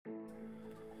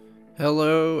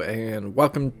Hello and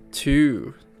welcome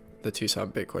to the Tucson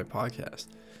Bitcoin podcast.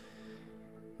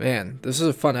 Man, this is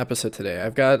a fun episode today.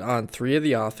 I've got on three of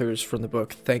the authors from the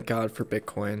book Thank God for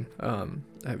Bitcoin.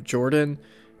 I have Jordan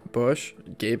Bush,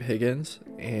 Gabe Higgins,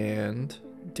 and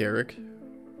Derek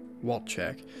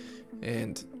Waltchack.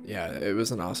 And yeah, it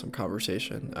was an awesome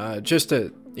conversation. Just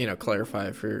to clarify,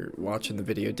 if you're watching the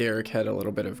video, Derek had a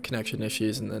little bit of connection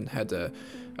issues and then had to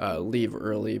leave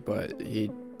early, but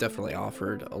he definitely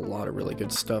offered a lot of really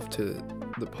good stuff to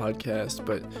the podcast.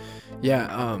 But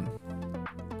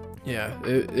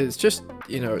it's just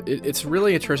it's a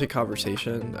really interesting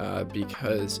conversation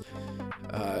because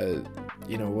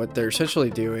what they're essentially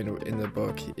doing in the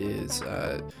book is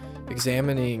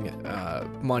examining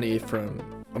money from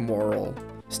a moral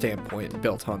standpoint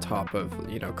built on top of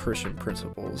Christian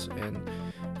principles. And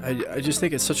I just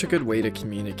think it's such a good way to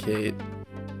communicate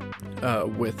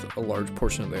with a large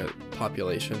portion of the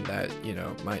population that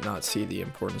might not see the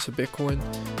importance of Bitcoin.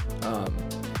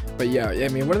 But yeah, I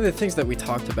mean, one of the things that we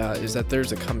talked about is that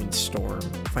there's a coming storm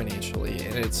financially,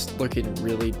 and it's looking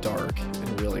really dark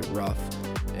and really rough.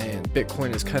 And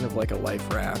Bitcoin is kind of like a life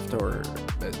raft, or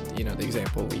the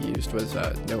example we used was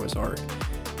Noah's Ark.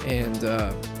 And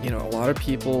a lot of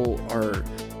people are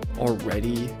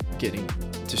already getting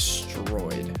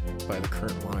destroyed by the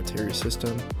current monetary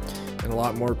system, and a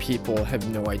lot more people have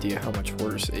no idea how much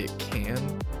worse it can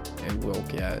and will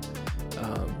get.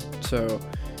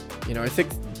 I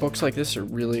think books like this are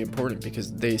really important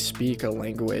because they speak a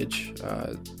language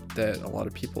that a lot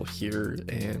of people hear.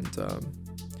 And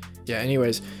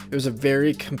anyways, it was a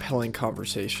very compelling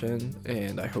conversation,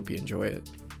 and I hope you enjoy it.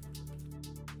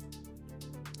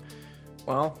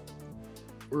 Well,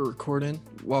 we're recording.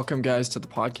 Welcome, guys, to the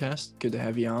podcast. Good to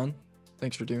have you on.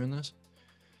 Thanks for doing this.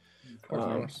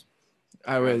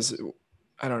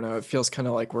 I don't know, it feels kind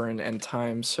of like we're in end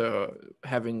time, so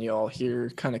having you all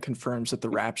here kind of confirms that the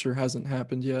rapture hasn't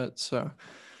happened yet. So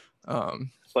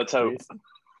let's hope.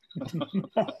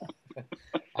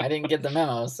 I didn't get the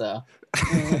memo, so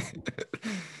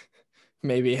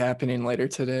maybe happening later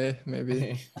today,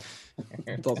 maybe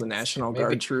with all the National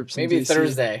Guard troops. Maybe in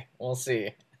Thursday. We'll see.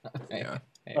 Yeah.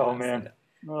 Oh man.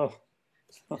 Oh.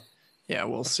 Yeah,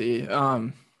 we'll see.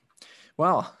 Could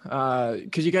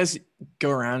you guys go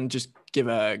around and just give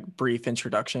a brief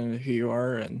introduction of who you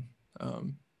are, and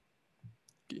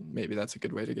maybe that's a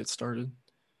good way to get started.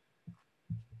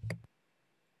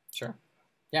 Sure.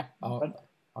 Yeah, I'll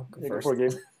go first. For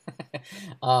Gabe.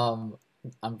 I'm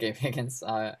Gabe Higgins.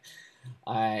 I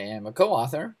am a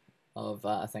co-author of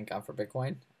Thank God for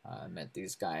Bitcoin. I met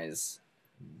these guys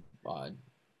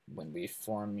when we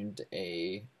formed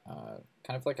a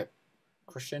kind of like a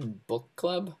Christian book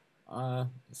club.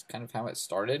 It's kind of how it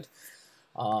started.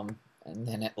 And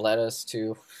then it led us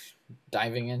to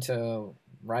diving into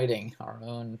writing our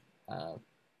own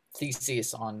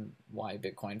thesis on why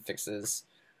Bitcoin fixes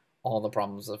all the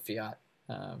problems of fiat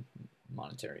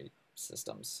monetary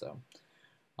systems. So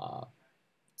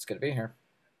it's good to be here.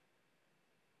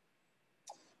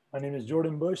 My name is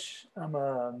Jordan Bush. I'm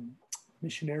a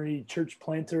missionary church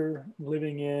planter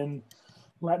living in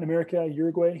Latin America,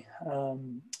 Uruguay.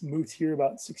 Moved here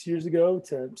about 6 years ago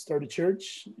to start a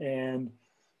church, and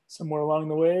somewhere along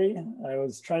the way, I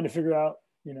was trying to figure out,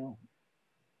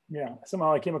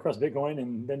 somehow I came across Bitcoin,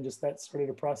 and then just that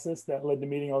started a process that led to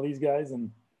meeting all these guys,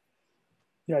 and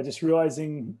just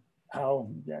realizing how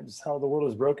the world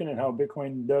is broken and how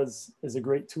Bitcoin is a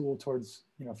great tool towards,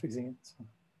 fixing it. So.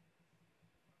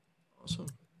 Awesome.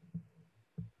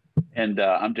 And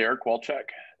I'm Derek Waltchack,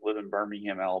 live in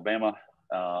Birmingham, Alabama.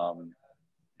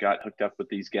 Got hooked up with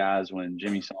these guys when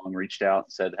Jimmy Song reached out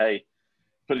and said, hey,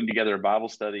 putting together a Bible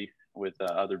study with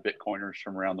other Bitcoiners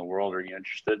from around the world. Are you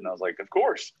interested? And I was like, of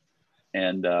course.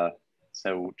 And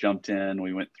so jumped in.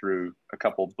 We went through a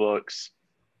couple books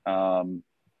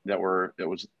that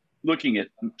was looking at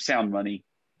sound money.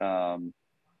 What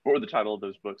were the title of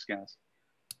those books, guys?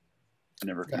 I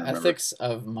never can remember. Ethics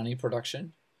of Money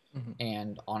Production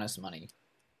and Honest Money.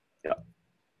 Yeah.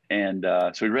 And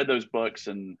so we read those books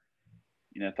and,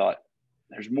 thought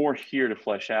there's more here to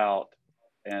flesh out,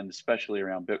 and especially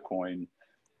around Bitcoin.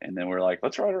 And then we're like,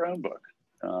 let's write our own book.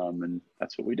 And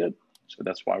that's what we did. So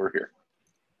that's why we're here.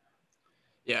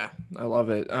 Yeah, I love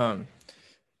it.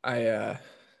 I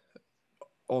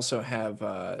also have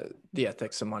The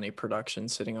Ethics of Money Production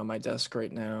sitting on my desk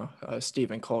right now.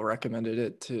 Stephen Cole recommended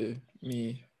it to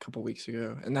me a couple weeks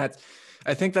ago. And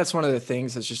I think that's one of the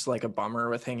things that's just like a bummer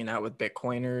with hanging out with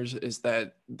Bitcoiners, is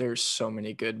that there's so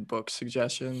many good book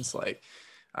suggestions. Like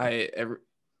I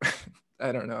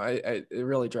don't know. It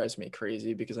really drives me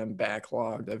crazy because I'm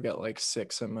backlogged. I've got like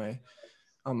 6 on my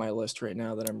on my list right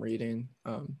now that I'm reading.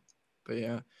 But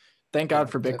yeah, thank God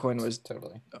for Bitcoin was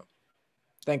totally.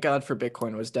 Thank God for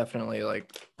Bitcoin was definitely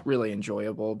like really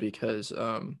enjoyable because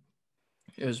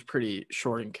it was pretty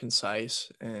short and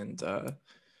concise and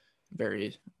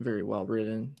very, very well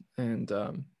written. And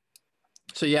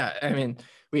so yeah, I mean,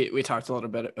 we talked a little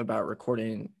bit about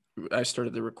recording. I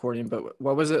started the recording, but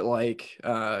what was it like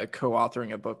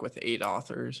co-authoring a book with 8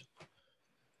 authors?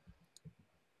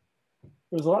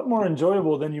 It was a lot more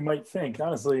enjoyable than you might think,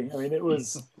 honestly. I mean, it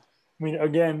was, I mean,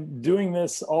 again, doing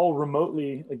this all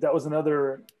remotely, like that was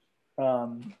another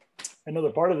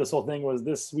part of this whole thing was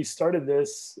this, we started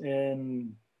this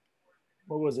in,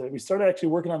 what was it? We started actually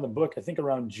working on the book, I think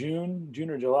around June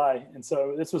or July. And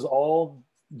so this was all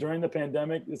during the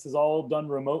pandemic. This is all done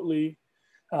remotely.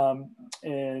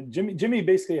 And Jimmy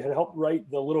basically had helped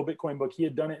write the Little Bitcoin book. He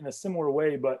had done it in a similar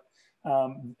way, but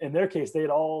in their case, they had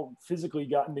all physically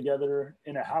gotten together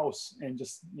in a house and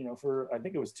just, for, I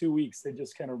think it was 2 weeks, they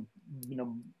just kind of,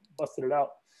 busted it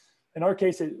out. In our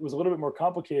case, it was a little bit more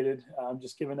complicated,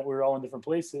 just given that we were all in different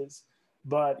places.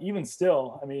 But even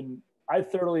still, I mean, I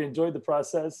thoroughly enjoyed the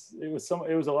process. It was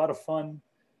a lot of fun.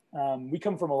 We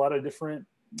come from a lot of different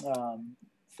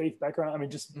faith background. I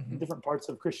mean, just different parts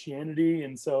of Christianity.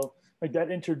 And so like that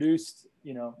introduced,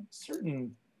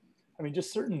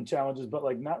 certain challenges, but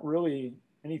like not really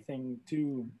anything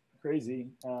too crazy.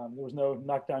 There was no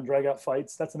knockdown, drag out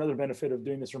fights. That's another benefit of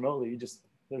doing this remotely.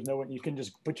 There's no one, you can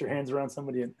just put your hands around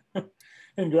somebody and,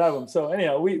 and grab them. So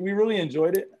anyhow, we really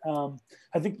enjoyed it.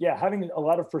 I think, yeah, having a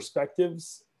lot of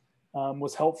perspectives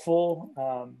was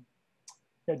helpful.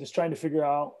 Just trying to figure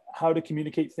out how to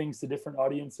communicate things to different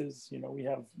audiences. We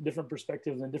have different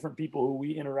perspectives and different people who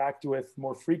we interact with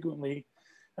more frequently.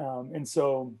 And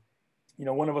so,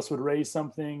 one of us would raise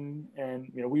something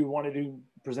and, we wanted to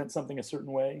present something a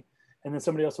certain way. And then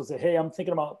somebody else would say, hey, I'm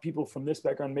thinking about people from this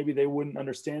background. Maybe they wouldn't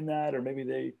understand that, or maybe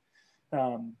they, I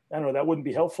don't know, that wouldn't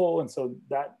be helpful. And so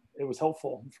that it was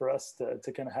helpful for us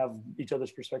to kind of have each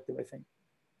other's perspective, I think.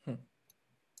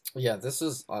 Yeah, this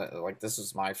is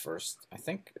my first, I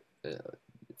think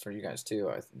for you guys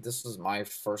too, this was my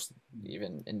first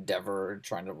even endeavor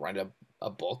trying to write a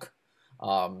book.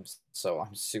 So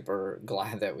I'm super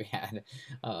glad that we had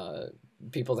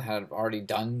people that had already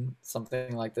done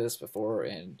something like this before,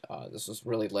 and this was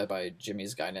really led by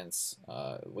Jimmy's guidance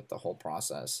with the whole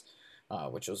process,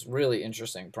 which was really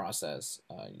interesting process.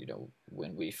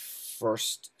 When we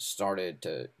first started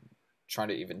to try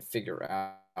to even figure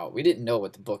out, we didn't know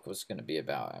what the book was going to be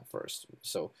about at first.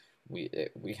 So we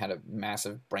had a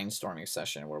massive brainstorming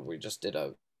session where we just did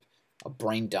a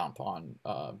brain dump on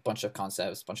a bunch of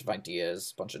concepts, bunch of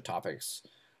ideas, bunch of topics.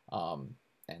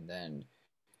 And then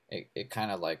it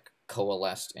kind of like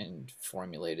coalesced and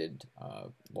formulated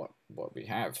what we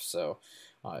have. So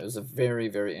it was a very,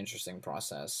 very interesting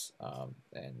process.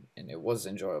 And it was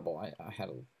enjoyable. I had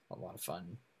a lot of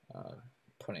fun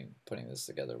putting this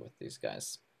together with these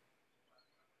guys.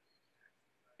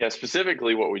 Yeah,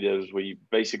 specifically what we did is we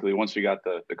basically, once we got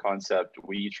the concept,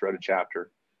 we each wrote a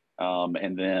chapter.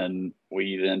 And then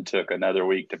we took another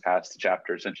week to pass the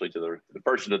chapter essentially to the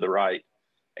person to the right,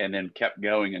 and then kept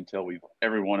going until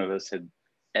every one of us had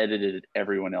edited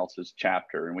everyone else's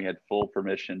chapter, and we had full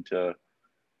permission to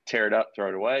tear it up, throw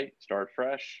it away, start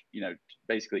fresh,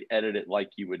 basically edit it like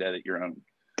you would edit your own.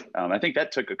 I think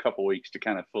that took a couple weeks to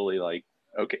kind of fully like,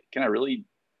 okay, can I really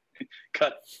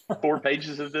cut 4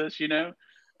 pages of this, and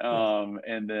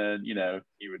then,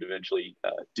 you would eventually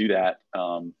do that.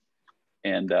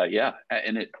 And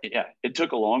it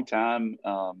took a long time.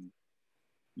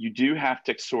 You do have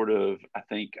to sort of, I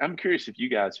think, I'm curious if you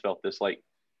guys felt this, like,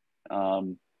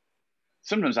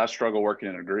 sometimes I struggle working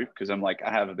in a group because I'm like,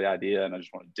 I have the idea and I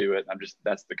just want to do it.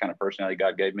 That's the kind of personality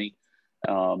God gave me.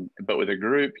 But with a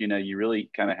group, you really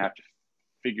kind of have to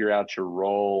figure out your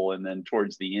role. And then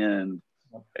towards the end,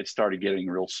 it started getting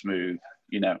real smooth,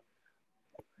 Yeah.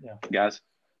 Guys?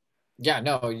 Yeah,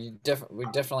 no, we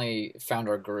definitely found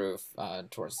our groove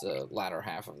towards the latter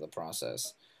half of the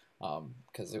process,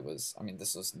 because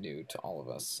this was new to all of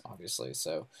us, obviously.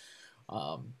 So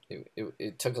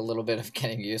it took a little bit of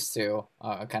getting used to,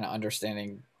 kind of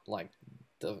understanding like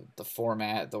the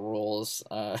format, the rules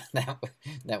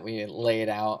that we laid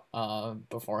out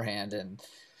beforehand, and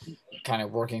kind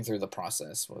of working through the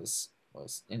process was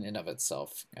in and of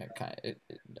itself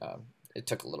it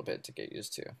took a little bit to get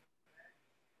used to.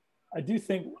 I do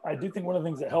think one of the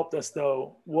things that helped us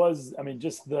though was,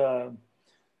 just the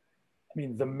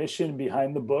mission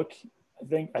behind the book.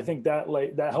 I think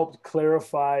that helped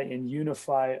clarify and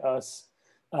unify us,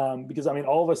 because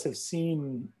all of us have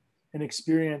seen and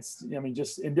experienced,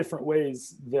 just in different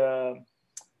ways, the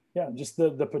yeah, just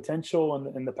the potential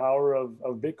and the power of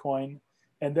Bitcoin,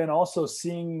 and then also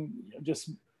seeing,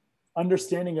 just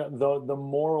understanding the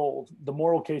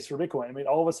moral case for Bitcoin. I mean,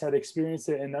 all of us had experienced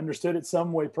it and understood it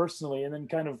some way personally, and then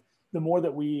kind of the more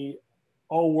that we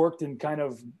all worked and kind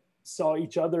of saw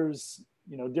each other's,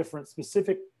 different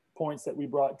specific points that we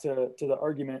brought to the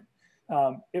argument,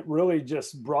 it really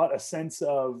just brought a sense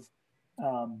of,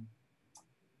 I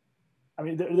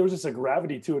mean, there was just a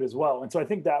gravity to it as well. And so I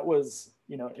think that was,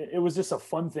 it was just a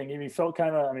fun thing. I mean, it felt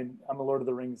kind of, I mean, I'm a Lord of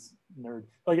the Rings nerd.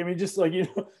 Like, I mean, just like,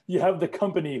 you have the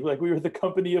company, like we were the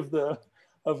company of the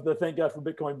Thank God for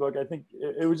Bitcoin book. I think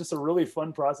it was just a really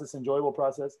fun process, enjoyable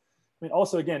process. I mean,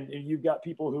 also, again, you've got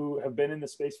people who have been in the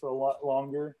space for a lot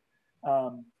longer,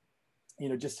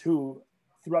 just who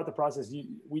throughout the process,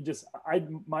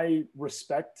 my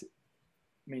respect,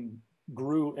 I mean,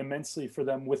 grew immensely for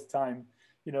them with time.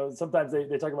 Sometimes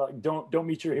they talk about like, don't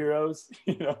meet your heroes,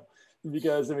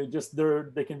 because I mean, just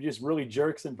they can be just really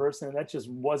jerks in person, and that just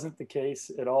wasn't the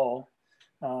case at all.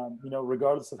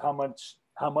 Regardless of how much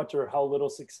or how little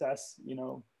success,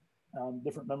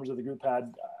 different members of the group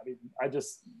had. I mean, I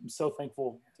just am so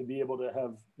thankful to be able to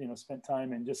have, spent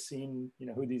time and just seen,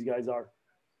 who these guys are.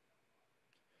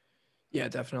 Yeah,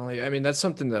 definitely. I mean, that's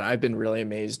something that I've been really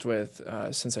amazed with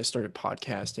since I started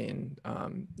podcasting,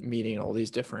 meeting all these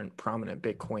different prominent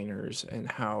Bitcoiners and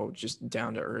how just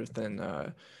down to earth and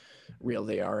real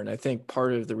they are. And I think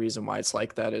part of the reason why it's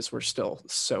like that is we're still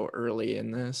so early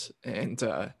in this. And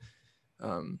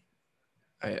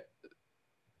I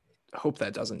hope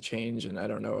that doesn't change, and I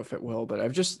don't know if it will, but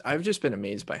I've just been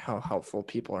amazed by how helpful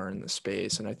people are in the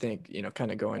space. And I think,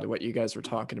 kind of going to what you guys were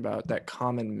talking about, that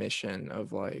common mission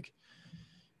of like,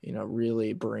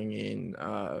 really bringing,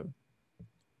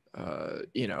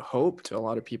 hope to a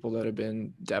lot of people that have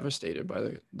been devastated by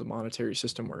the monetary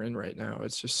system we're in right now.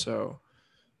 It's just so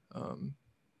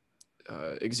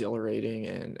exhilarating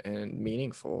and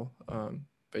meaningful.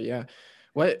 But yeah,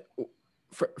 what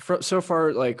for so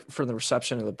far, like for the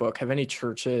reception of the book, have any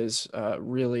churches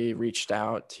really reached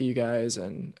out to you guys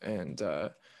and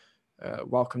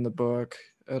welcomed the book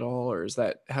at all, or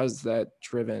has that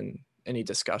driven any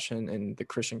discussion in the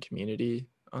Christian community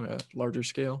on a larger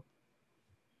scale?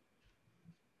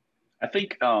 I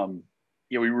think,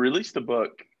 we released the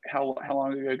book. How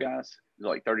long ago, guys? Was it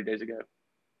like 30 days ago?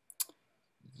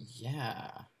 Yeah.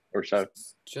 Or so.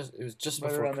 It was just Right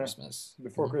before Christmas.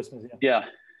 Before Christmas, yeah.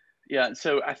 Yeah.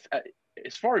 So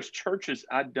as far as churches,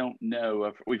 I don't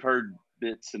know. We've heard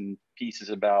bits and pieces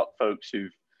about folks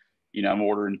who've, I'm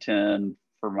ordering 10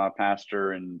 for my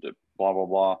pastor and blah, blah,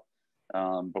 blah.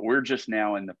 But we're just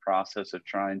now in the process of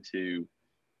trying to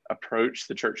approach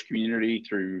the church community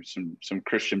through some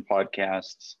Christian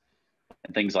podcasts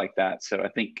and things like that. So I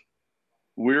think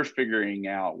we're figuring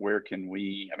out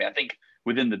I think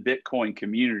within the Bitcoin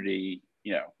community,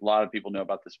 a lot of people know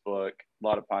about this book, a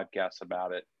lot of podcasts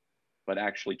about it, but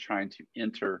actually trying to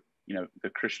enter, the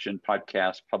Christian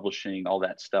podcast publishing, all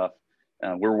that stuff.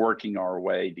 We're working our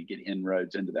way to get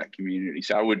inroads into that community.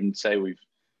 So I wouldn't say we've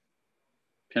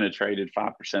penetrated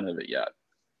 5% of it yet,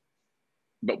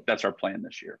 but that's our plan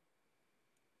this year.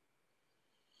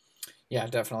 Yeah,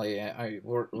 definitely.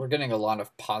 We're getting a lot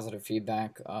of positive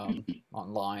feedback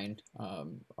online.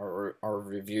 Our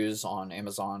reviews on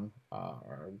Amazon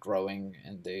are growing,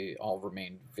 and they all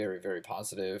remain very, very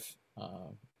positive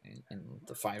in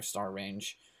the 5-star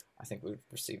range. I think we've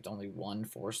received only 1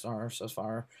 4-star so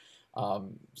far.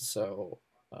 And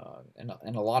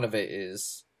a lot of it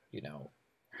is,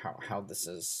 how this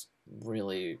is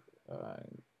really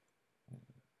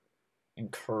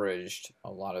encouraged a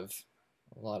lot of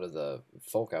the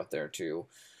folk out there to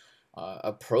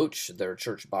approach their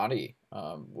church body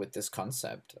with this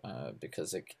concept,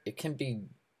 because it can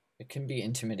be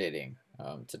intimidating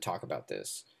to talk about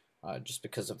this, just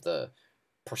because of the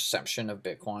perception of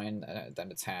Bitcoin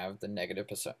that it's had, the negative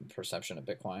perception of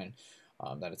Bitcoin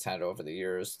that it's had over the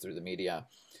years through the media.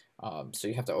 So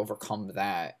you have to overcome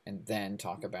that and then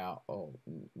talk about, oh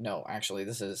no, actually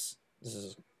this is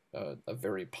a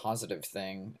very positive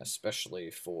thing,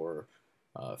 especially for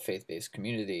faith-based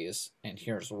communities, and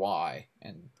here's why.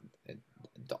 And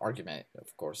the argument,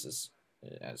 of course, is,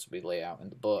 as we lay out in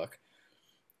the book,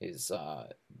 is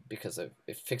because it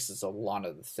fixes a lot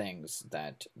of the things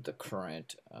that the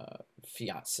current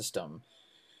fiat system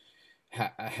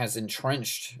has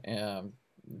entrenched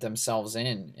themselves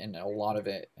in, and a lot of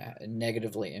it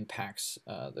negatively impacts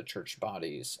the church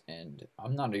bodies, and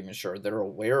I'm not even sure they're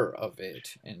aware of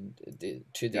it, and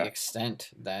to the extent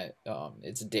that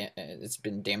it's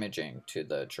been damaging to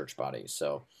the church body.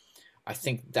 So I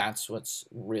think that's what's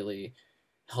really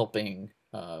helping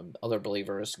other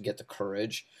believers get the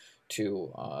courage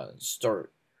to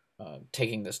start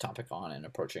taking this topic on and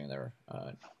approaching their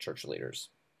church leaders.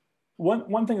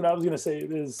 One thing that I was going to say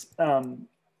is,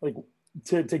 like,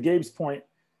 to Gabe's point,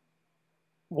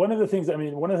 one of the things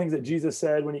that Jesus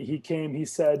said when he came, he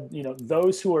said,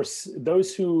 those who are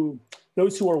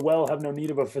well have no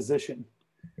need of a physician.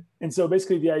 And so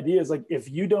basically the idea is, like, if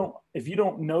you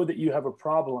don't know that you have a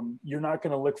problem, you're not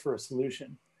going to look for a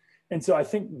solution. And so I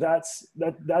think that's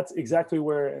exactly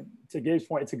where, to Gabe's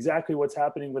point, it's exactly what's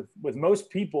happening with most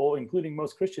people, including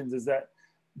most Christians, is that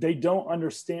they don't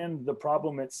understand the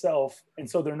problem itself. And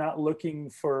so they're not looking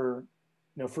for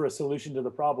a solution to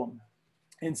the problem.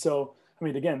 And so, I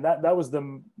mean, again, that was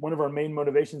one of our main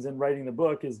motivations in writing the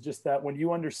book, is just that when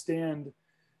you understand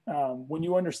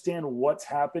what's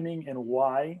happening and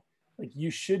why, like,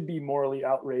 you should be morally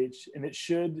outraged, and it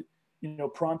should,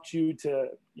 prompt you to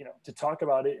talk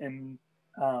about it and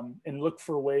look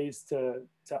for ways to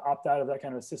opt out of that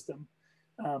kind of system.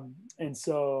 And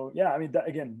so, yeah, I mean,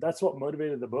 that's what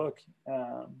motivated the book.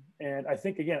 And I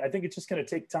think it's just going to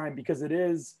take time, because it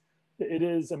is,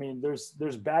 I mean,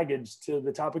 there's baggage to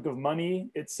the topic of money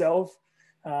itself.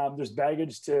 There's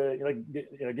baggage to,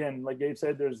 like Gabe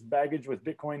said, there's baggage with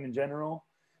Bitcoin in general.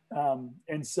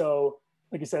 And so,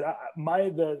 like I said,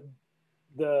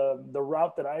 the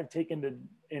route that I've taken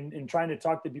in trying to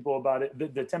talk to people about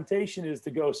it, the temptation is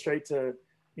to go straight to,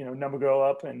 number grow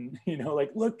up and,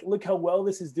 like, look how well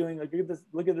this is doing. Like,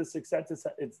 look at the success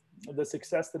the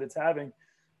success that it's having.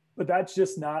 But that's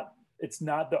just not, it's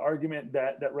not the argument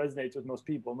that resonates with most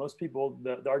people. Most people,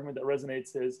 the argument that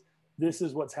resonates is, this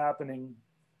is what's happening,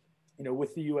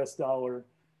 with the US dollar.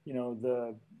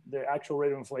 The actual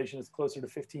rate of inflation is closer to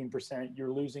 15%.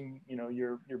 You're losing,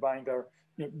 your buying power.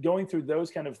 Going through those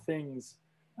kind of things,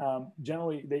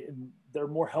 generally they're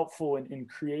more helpful in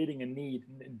creating a need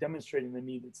and demonstrating the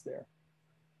need that's there.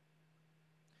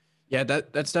 Yeah,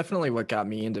 that's definitely what got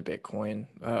me into Bitcoin,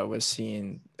 was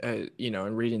seeing,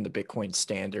 and reading the Bitcoin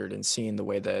Standard and seeing the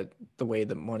way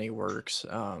that money works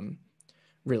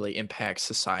really impacts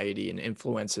society and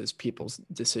influences people's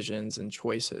decisions and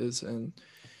choices. And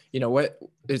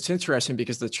it's interesting,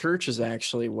 because the church is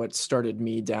actually what started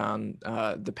me down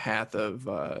the path of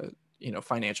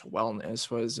financial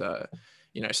wellness. Was I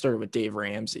started with Dave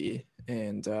Ramsey,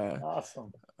 and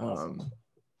Awesome.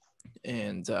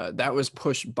 And that was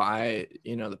pushed by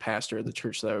the pastor of the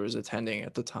church that I was attending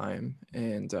at the time,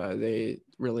 and they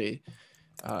really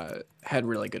had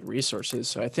really good resources.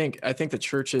 So I think the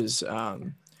church's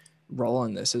role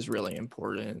in this is really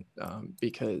important,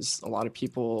 because a lot of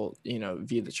people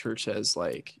view the church as,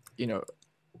 like,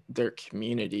 their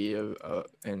community of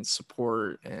and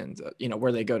support, and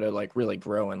where they go to, like, really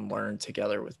grow and learn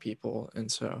together with people.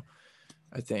 And so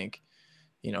I think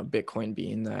Bitcoin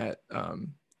being that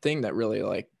thing that really,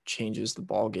 like, changes the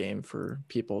ball game for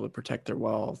people to protect their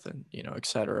wealth and et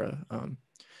cetera.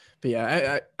 But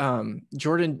yeah,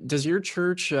 Jordan, does your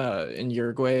church in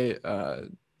Uruguay,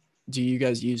 do you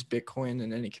guys use Bitcoin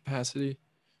in any capacity?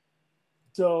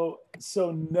 So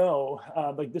no,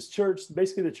 like, this church,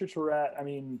 basically the church we're at, I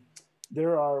mean,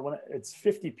 it's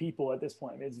 50 people at this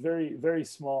point. It's very, very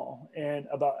small. And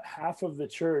about half of the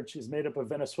church is made up of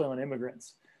Venezuelan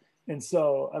immigrants. And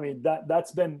so, I mean,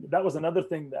 that was another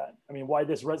thing that, I mean, why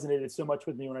this resonated so much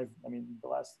with me when the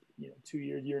last, 2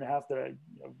 years, year and a half that I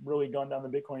really gone down the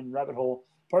Bitcoin rabbit hole.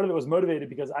 Part of it was motivated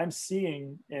because I'm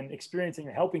seeing and experiencing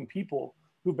and helping people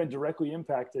who've been directly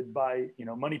impacted by,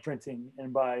 money printing,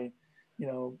 and by,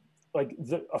 like,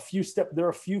 they're a few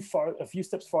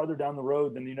steps farther down the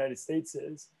road than the United States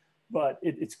is. But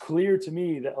it's clear to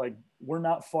me that, like, we're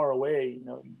not far away,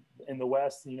 in the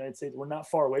West, the United States, we're not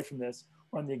far away from this.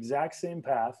 We're on the exact same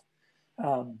path.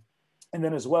 And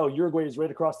then as well, Uruguay is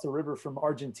right across the river from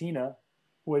Argentina,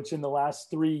 which in the last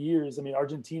 3 years, I mean,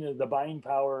 Argentina, the buying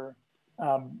power,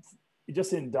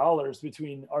 just in dollars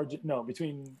between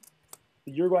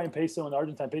the Uruguayan peso and the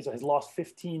Argentine peso has lost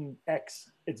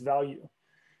 15x its value.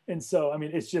 And so, I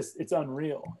mean, it's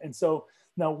unreal. And so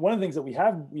now one of the things that we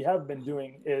have been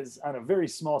doing is, on a very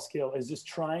small scale, is just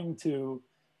trying to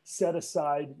set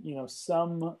aside,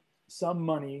 some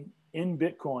money in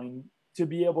Bitcoin to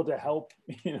be able to help,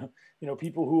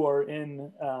 people who are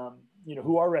in,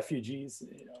 who are refugees,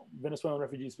 Venezuelan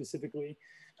refugees specifically.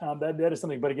 That is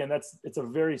something, but again, it's a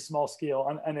very small scale.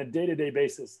 On a day-to-day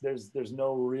basis, there's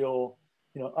no real,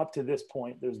 up to this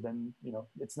point, there's been,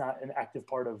 it's not an active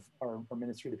part of our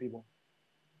ministry to people.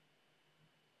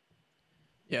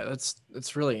 Yeah,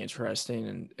 that's really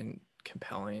interesting and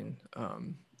compelling.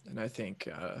 And I think,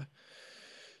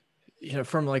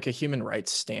 from like a human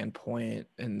rights standpoint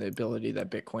and the ability that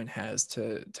Bitcoin has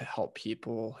to help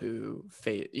people who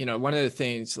face, one of the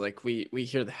things, like we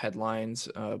hear the headlines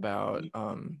about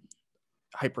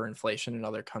hyperinflation in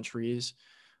other countries,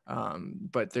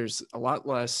 but there's a lot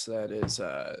less that is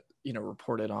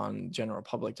reported on. General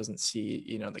public doesn't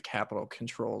see the capital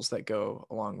controls that go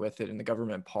along with it, and the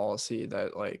government policy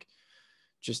that like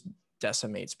just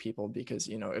decimates people, because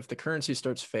if the currency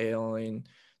starts failing,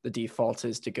 the default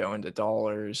is to go into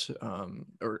dollars,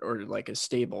 or like a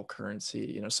stable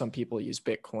currency. Some people use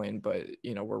Bitcoin, but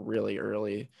we're really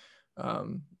early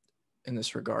in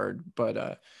this regard.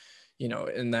 But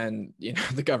and then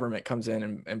the government comes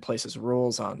in and places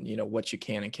rules on what you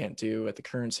can and can't do with the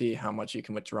currency, how much you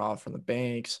can withdraw from the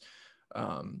banks,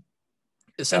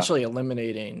 essentially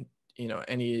eliminating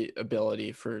any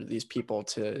ability for these people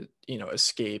to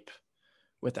escape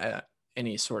without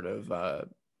any sort of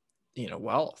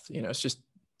wealth. It's just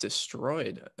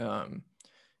destroyed.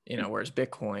 Whereas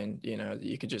Bitcoin,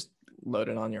 you could just load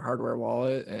it on your hardware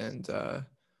wallet and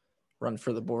run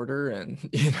for the border, and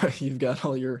you've got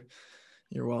all your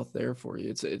wealth there for you.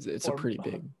 It's a pretty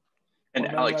big. And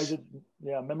memorize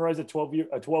memorize a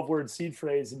 12-word seed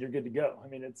phrase and you're good to go. I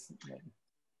mean, it's.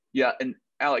 Yeah, and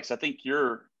Alex, I think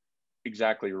you're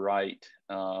exactly right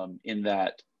in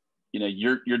that.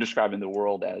 You're describing the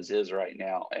world as is right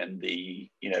now, and the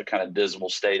kind of dismal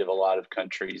state of a lot of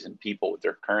countries and people with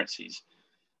their currencies.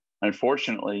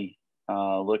 Unfortunately,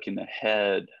 looking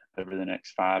ahead over the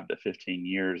next 5 to 15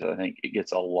 years, I think it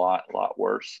gets a lot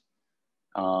worse.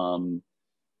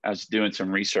 I was doing some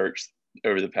research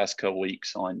over the past couple of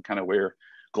weeks on kind of where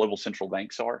global central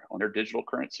banks are on their digital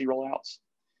currency rollouts,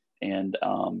 and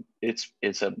I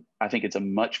think it's a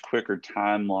much quicker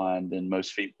timeline than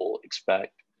most people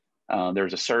expect. There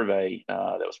was a survey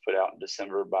that was put out in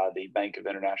December by the Bank of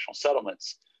International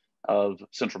Settlements of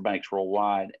central banks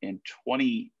worldwide, and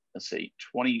 20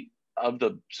 of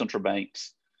the central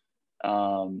banks,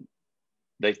 the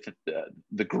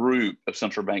group of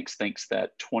central banks thinks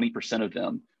that 20% of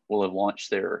them will have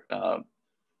launched their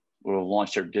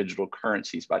digital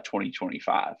currencies by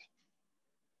 2025.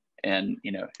 And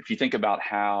if you think about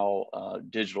how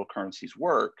digital currencies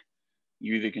work,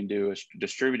 you either can do a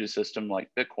distributed system like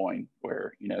Bitcoin,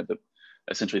 where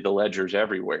essentially the ledger's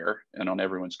everywhere and on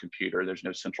everyone's computer. There's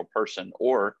no central person,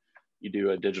 or you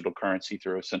do a digital currency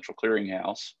through a central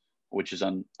clearinghouse, which is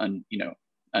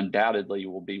undoubtedly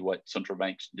will be what central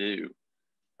banks do.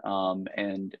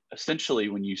 And essentially,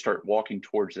 when you start walking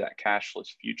towards that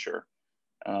cashless future,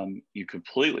 you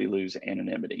completely lose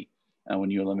anonymity when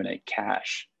you eliminate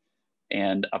cash.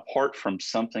 And apart from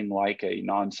something like a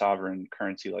non-sovereign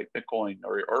currency like Bitcoin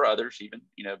or others even,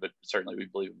 but certainly we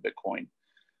believe in Bitcoin,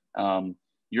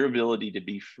 your ability to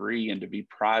be free and to be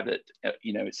private,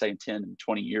 say in 10 and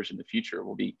 20 years in the future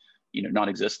will be,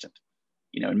 non-existent.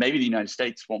 And maybe the United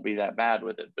States won't be that bad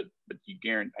with it, but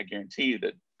I guarantee you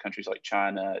that countries like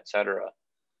China, et cetera,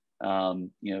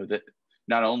 that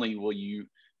not only will you'd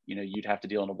have to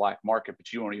deal in a black market,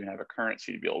 but you won't even have a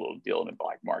currency to be able to deal in a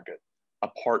black market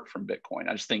apart from Bitcoin.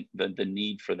 I just think that the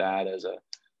need for that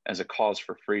as a cause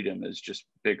for freedom is just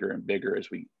bigger and bigger as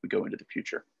we go into the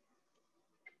future.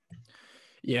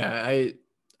 Yeah,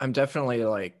 I'm definitely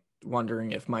like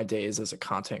wondering if my days as a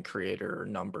content creator are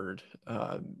numbered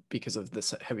because of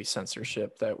this heavy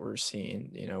censorship that we're seeing,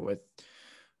 with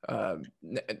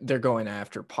they're going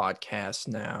after podcasts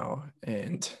now,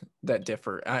 and that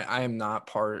differ. I am not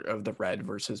part of the red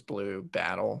versus blue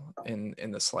battle in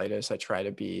the slightest. I try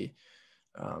to be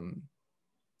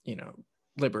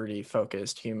liberty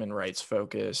focused, human rights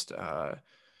focused,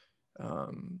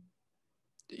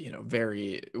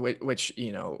 very, which,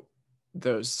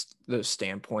 those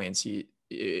standpoints,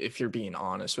 if you're being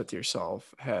honest with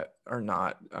yourself, are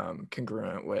not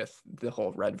congruent with the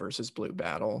whole red versus blue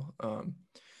battle.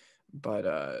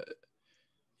 But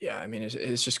yeah, I mean,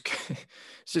 it's just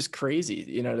it's just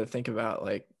crazy, to think about,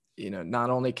 like, not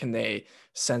only can they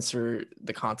censor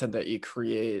the content that you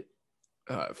create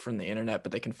from the internet,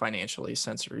 but they can financially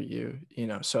censor you,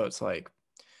 so it's like,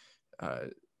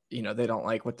 they don't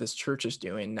like what this church is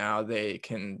doing. Now they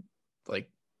can like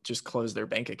just close their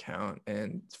bank account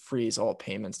and freeze all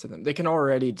payments to them. They can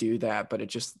already do that, but it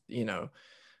just,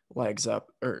 legs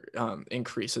up or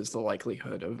increases the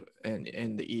likelihood of and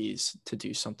the ease to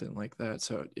do something like that.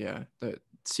 So yeah, the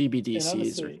CBDCs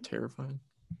honestly, are terrifying.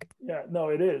 Yeah, no,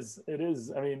 it is.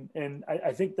 I mean, and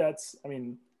I think that's, I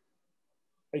mean,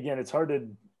 again, it's hard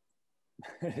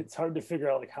to figure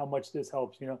out like how much this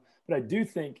helps, but I do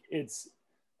think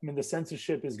the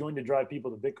censorship is going to drive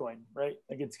people to Bitcoin, right?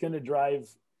 Like it's going to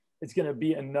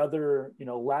be another,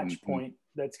 latch point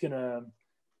that's going to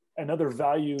another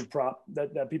value prop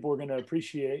that people are going to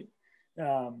appreciate.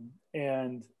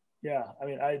 And yeah, I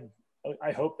mean,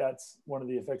 I hope that's one of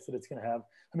the effects that it's going to have.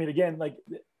 I mean, again, like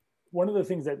one of the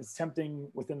things that's tempting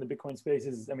within the Bitcoin space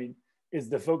is, I mean, is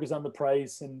the focus on the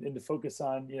price and to focus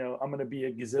on, you know, I'm going to be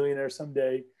a gazillionaire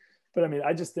someday. But I mean,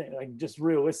 I just think, like, just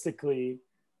realistically,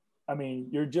 I mean,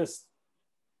 you're just,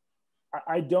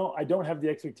 I don't have the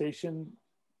expectation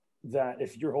that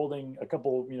if you're holding a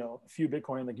couple, you know, a few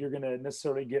Bitcoin, like you're going to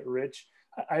necessarily get rich.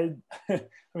 I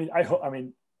mean, I hope, I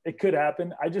mean, it could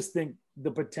happen. I just think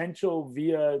the potential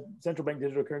via central bank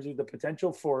digital currency, the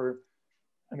potential for,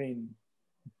 I mean,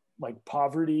 like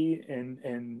poverty and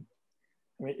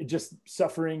I mean, just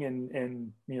suffering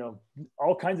and, you know,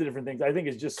 all kinds of different things, I think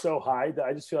is just so high that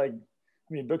I just feel like,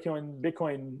 I mean,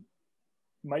 Bitcoin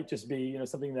might just be, you know,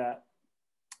 something that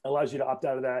allows you to opt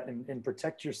out of that and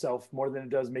protect yourself more than it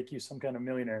does make you some kind of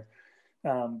millionaire.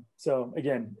 So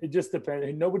again, it just depends.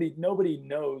 Nobody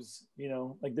knows, you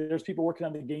know, like there's people working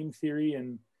on the game theory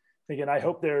and again, I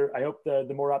hope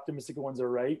the more optimistic ones are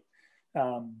right.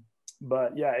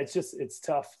 But yeah, it's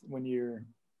tough when you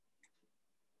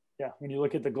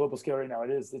look at the global scale right now,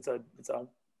 it's a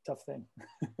tough thing.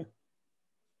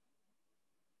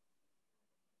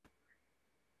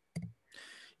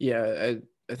 Yeah,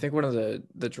 I think one of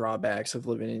the drawbacks of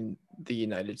living in the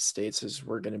United States is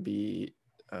we're going to be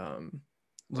a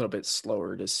little bit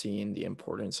slower to seeing the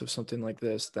importance of something like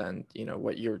this than, you know,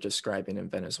 what you're describing in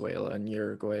Venezuela and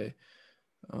Uruguay,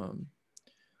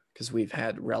 because we've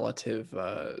had relative,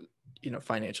 you know,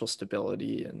 financial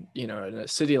stability. And, you know, in a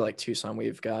city like Tucson,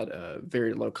 we've got a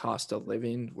very low cost of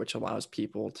living, which allows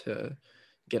people to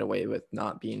get away with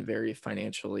not being very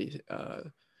financially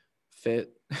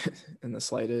fit in the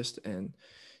slightest. And,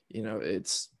 you know,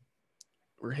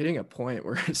 we're hitting a point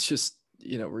where it's just,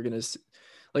 you know, we're gonna,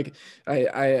 like,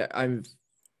 I've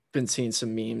been seeing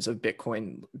some memes of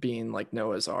Bitcoin being like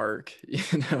Noah's Ark,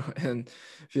 you know, and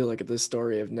feel like the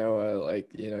story of Noah, like,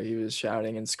 you know, he was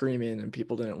shouting and screaming and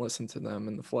people didn't listen to them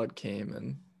and the flood came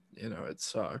and, you know, it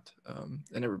sucked.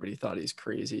 And everybody thought he's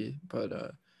crazy, but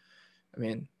I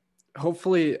mean,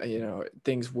 hopefully, you know,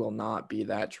 things will not be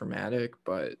that dramatic,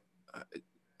 but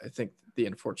I think the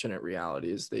unfortunate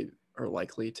reality is they are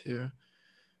likely to.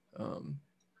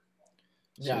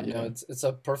 Yeah, no, it's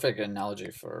a perfect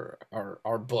analogy for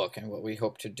our book, and what we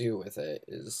hope to do with it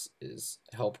is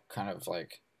help kind of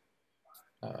like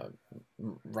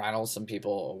rattle some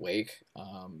people awake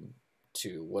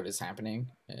to what is happening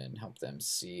and help them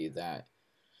see that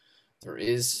there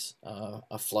is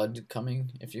a flood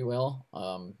coming, if you will,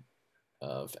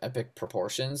 of epic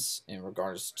proportions in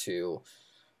regards to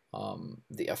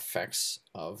the effects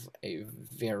of a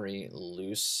very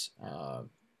loose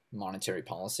monetary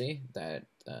policy that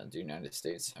the United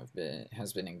States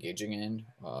has been engaging in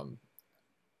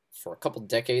for a couple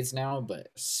decades now, but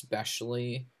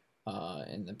especially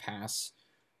in the past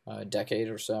decade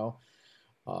or so.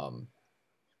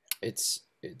 It's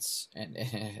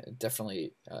and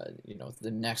definitely you know,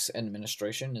 the next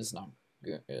administration is not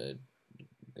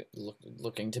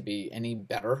looking to be any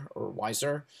better or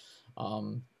wiser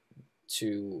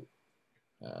to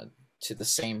the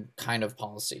same kind of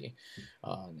policy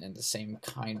and the same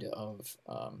kind of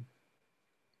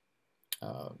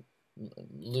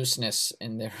looseness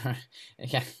in their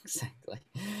yeah, exactly,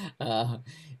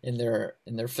 in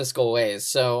their fiscal ways.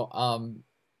 So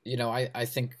you know, I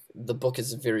think the book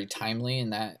is very timely in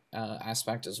that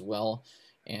aspect as well,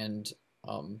 and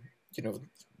you know,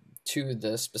 to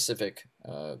the specific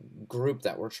group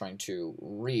that we're trying to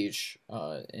reach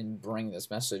and bring this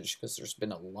message, because there's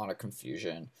been a lot of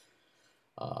confusion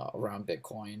around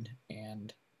Bitcoin,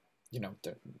 and you know,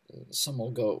 some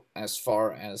will go as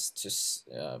far as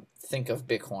to think of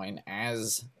Bitcoin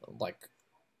as like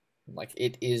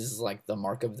it is like the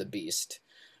mark of the beast,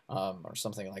 or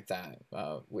something like that,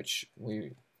 which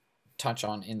we touch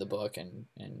on in the book and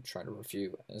try to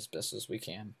refute as best as we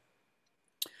can.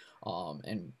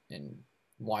 And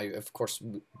why, of course,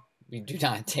 we do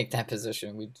not take that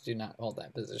position. We do not hold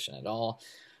that position at all.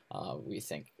 We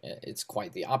think it's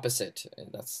quite the opposite.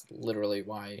 That's literally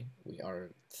why we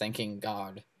are thanking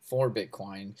God for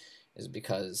Bitcoin, is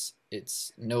because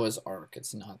it's Noah's Ark.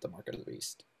 It's not the mark of the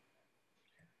beast.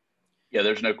 Yeah,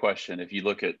 there's no question. If you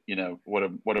look at, you know,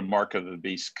 what a mark of the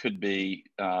beast could be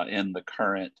in the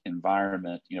current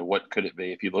environment, you know, what could it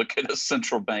be? If you look at a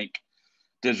central bank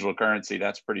digital currency,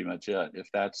 that's pretty much it. If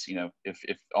that's, you know, if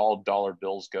all dollar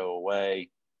bills go away,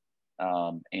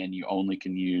 and you only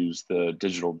can use the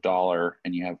digital dollar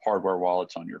and you have hardware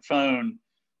wallets on your phone,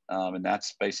 and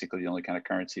that's basically the only kind of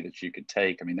currency that you could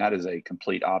take. I mean, that is a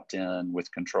complete opt-in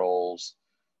with controls.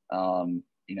 You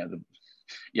know,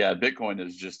 Yeah, Bitcoin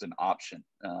is just an option.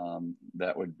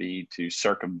 That would be to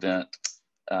circumvent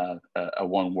a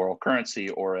one world currency,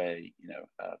 or a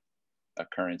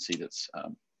currency that's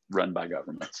run by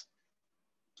governments.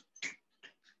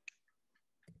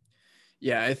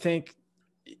 Yeah, I think,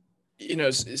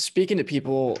 speaking to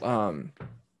people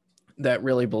that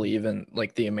really believe in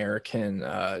like the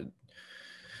American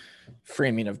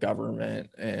framing of government,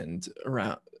 and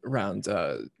around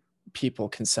people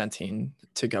consenting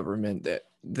to government, that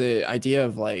the idea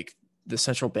of like the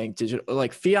central bank digital,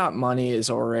 like fiat money,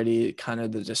 is already kind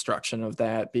of the destruction of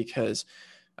that, because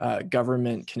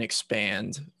government can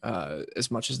expand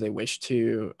as much as they wish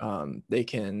to. They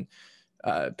can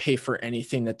pay for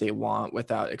anything that they want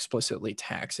without explicitly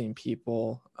taxing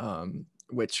people,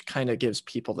 which kind of gives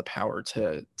people the power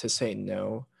to say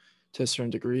no to a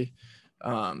certain degree.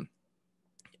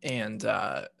 And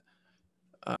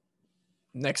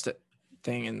next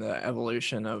thing in the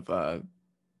evolution of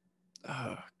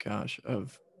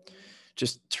of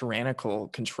just tyrannical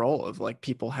control, of like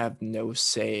people have no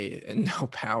say and no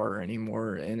power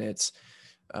anymore, and it's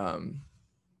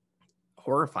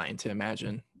horrifying to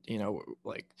imagine.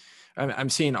 Like I'm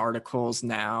seeing articles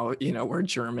now, where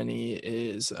Germany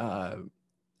is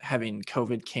having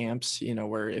COVID camps,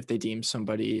 where if they deem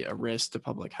somebody a risk to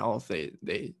public health,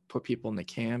 they put people in the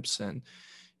camps. And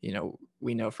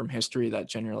we know from history that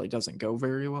generally doesn't go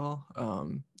very well.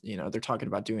 They're talking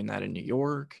about doing that in New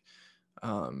York.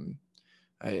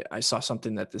 I saw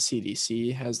something that the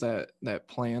CDC has that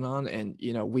plan on. And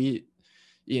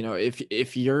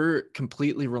if you're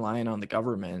completely relying on the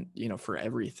government, for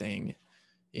everything,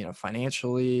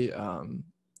 financially,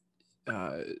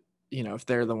 if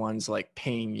they're the ones like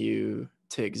paying you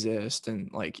to exist,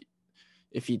 and like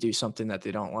if you do something that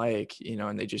they don't like,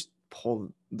 and they just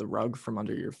pull the rug from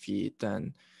under your feet,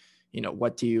 then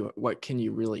what can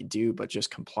you really do but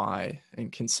just comply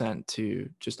and consent to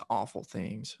just awful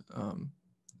things.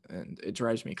 And it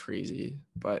drives me crazy.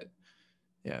 But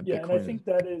yeah, Bitcoin, and I think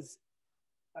that is,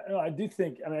 I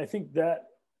think that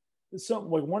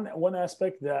some, like one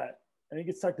aspect that I think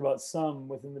it's talked about some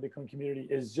within the Bitcoin community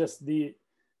is just the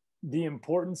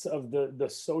importance of the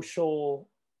social,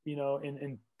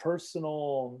 and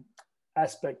personal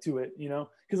aspect to it,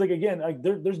 because like, again, like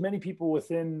there's many people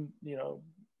within,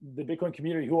 the Bitcoin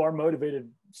community who are motivated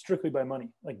strictly by money.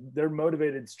 Like they're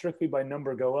motivated strictly by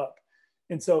number go up.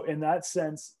 And so in that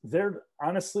sense, there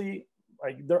honestly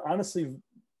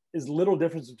is little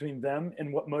difference between them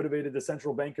and what motivated the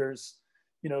central bankers,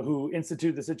 who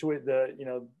institute the situation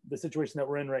that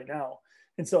we're in right now.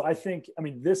 And so I think,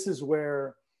 this is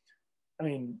where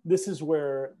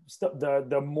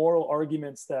the moral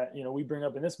arguments that, we bring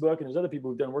up in this book, and there's other people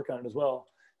who've done work on it as well.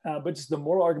 But just the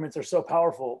moral arguments are so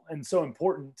powerful and so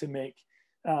important to make,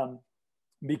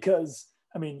 because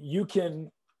you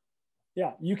can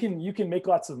make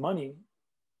lots of money,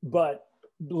 but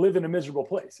live in a miserable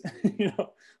place.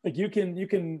 Like you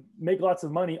can make lots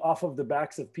of money off of the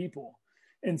backs of people.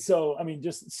 And so,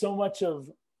 just so much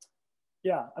of,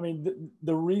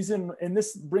 the reason, and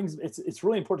this brings, it's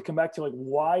really important to come back to like,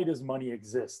 why does money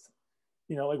exist?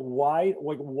 Why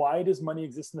does money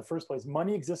exist in the first place?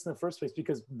 Money exists in the first place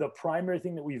because the primary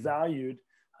thing that we valued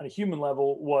on a human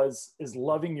level is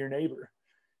loving your neighbor.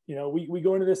 We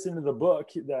go into the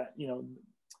book that,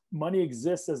 money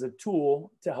exists as a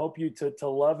tool to help you to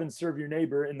love and serve your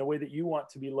neighbor in the way that you want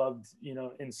to be loved,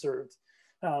 and served.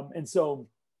 And so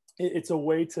it's a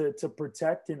way to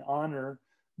protect and honor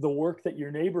the work that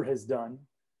your neighbor has done.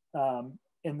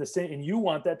 And you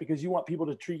want that because you want people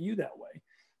to treat you that way.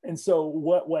 And so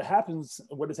what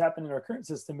has happened in our current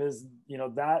system is,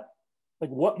 that like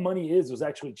what money was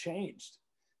actually changed.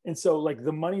 And so like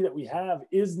the money that we have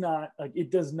is not, like,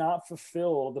 it does not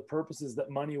fulfill the purposes that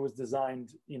money was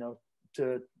designed,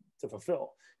 to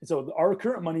fulfill. And so our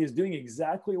current money is doing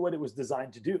exactly what it was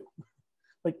designed to do.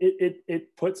 Like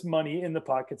it puts money in the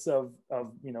pockets of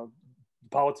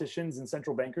politicians and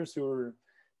central bankers who are,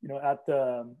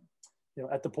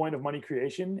 at the point of money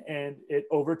creation, and it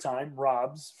over time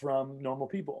robs from normal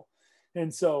people.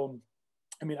 And so,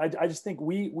 I just think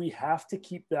we have to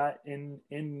keep that in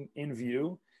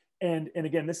view. And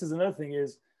again, this is another thing,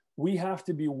 is we have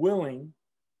to be willing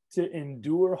to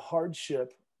endure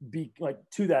hardship,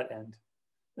 to that end.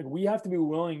 Like we have to be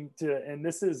willing to, and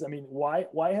this is,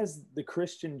 why has the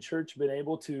Christian church been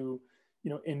able to,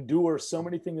 endure so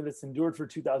many things that it's endured for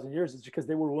 2,000 years? It's because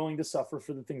they were willing to suffer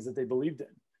for the things that they believed in.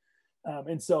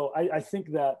 And so I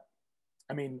think that,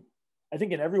 I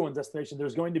think in everyone's estimation,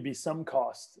 there's going to be some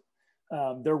cost.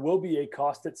 There will be a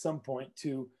cost at some point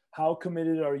to how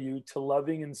committed are you to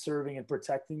loving and serving and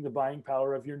protecting the buying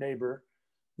power of your neighbor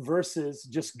versus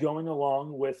just going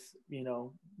along with, you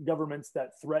know, governments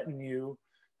that threaten you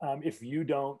if you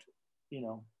don't, you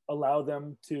know, allow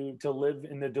them to live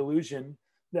in the delusion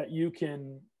that you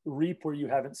can reap where you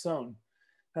haven't sown.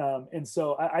 And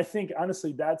so I think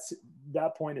honestly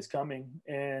that point is coming,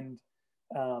 and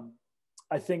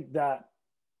I think that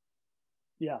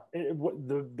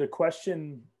the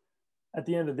question at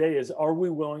the end of the day is, are we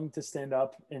willing to stand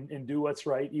up and do what's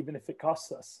right even if it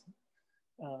costs us?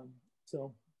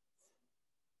 So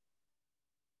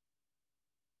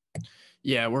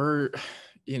yeah, we're,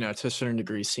 you know, to a certain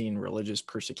degree seeing religious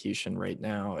persecution right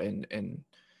now, and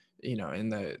you know, in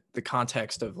the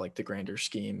context of like the grander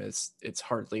scheme, it's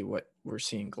hardly what we're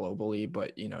seeing globally,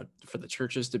 but you know, for the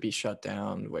churches to be shut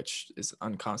down, which is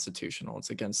unconstitutional,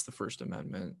 it's against the First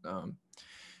Amendment,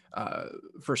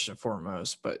 first and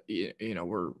foremost. But you know,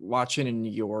 we're watching in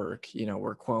New York, you know,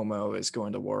 where Cuomo is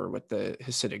going to war with the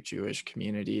Hasidic Jewish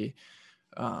community,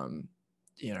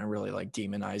 you know, really like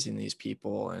demonizing these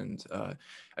people. And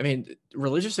I mean,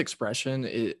 religious expression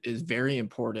is very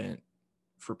important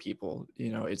for people.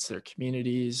 You know, it's their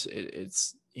communities,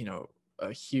 it's, you know,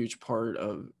 a huge part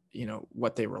of, you know,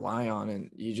 what they rely on. And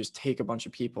you just take a bunch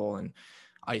of people and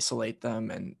isolate them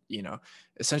and, you know,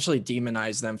 essentially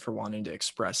demonize them for wanting to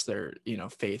express their, you know,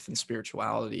 faith and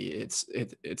spirituality.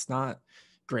 It's not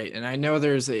great. And I know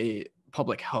there's a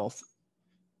public health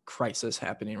crisis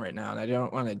happening right now, and I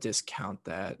don't want to discount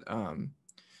that.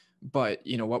 But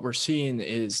you know, what we're seeing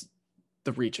is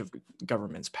the reach of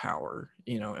government's power,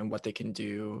 you know, and what they can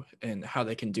do and how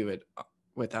they can do it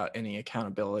without any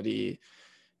accountability,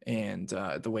 and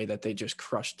the way that they just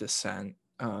crush dissent.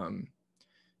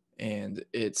 And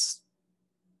it's,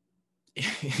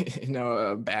 you know,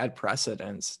 a bad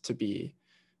precedence to be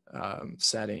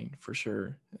setting for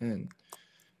sure. And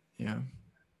yeah.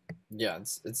 Yeah,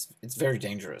 it's very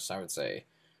dangerous, I would say,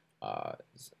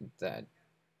 that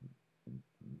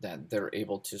they're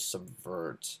able to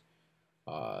subvert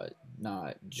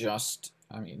not just,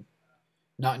 I mean,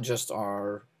 not just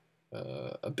our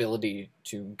ability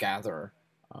to gather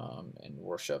and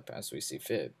worship as we see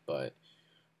fit, but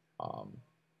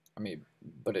I mean,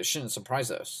 but it shouldn't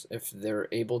surprise us if they're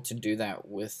able to do that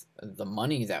with the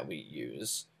money that we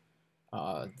use.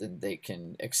 Then they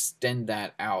can extend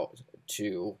that out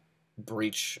to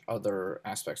breach other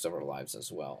aspects of our lives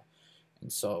as well.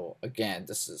 And so, again,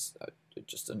 this is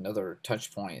just another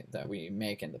touch point that we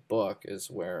make in the book, is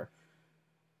where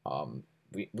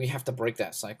we have to break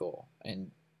that cycle.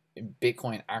 And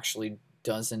Bitcoin actually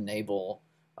does enable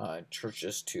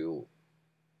churches to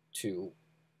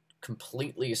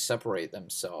completely separate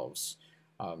themselves.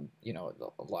 You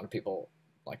know, a lot of people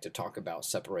like to talk about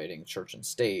separating church and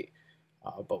state,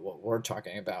 but what we're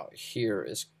talking about here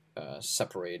is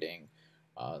separating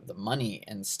the money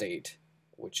and state,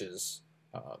 which is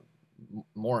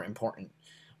more important,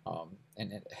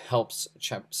 and it helps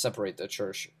separate the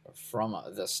church from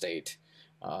the state,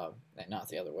 and not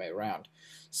the other way around.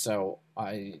 So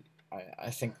I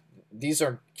think these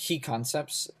are key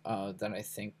concepts that I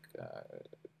think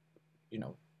you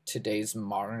know, today's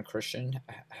modern Christian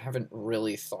haven't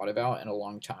really thought about in a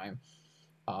long time,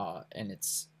 and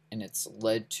it's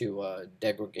led to a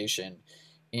degradation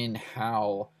in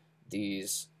how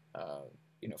these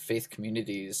you know, faith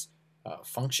communities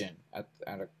function at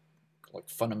a like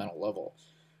fundamental level.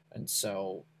 And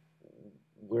so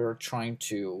we're trying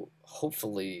to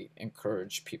hopefully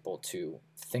encourage people to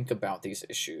think about these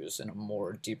issues in a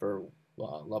more deeper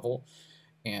level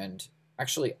and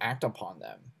actually act upon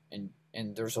them.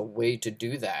 And there's a way to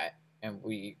do that, and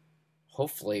we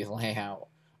hopefully lay out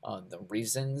the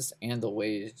reasons and the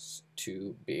ways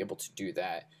to be able to do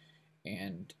that.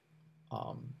 And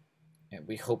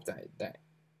we hope that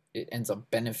it ends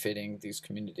up benefiting these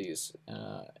communities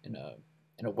in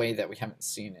a way that we haven't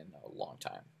seen in a long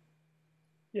time.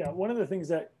 Yeah, one of the things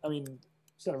that, I mean,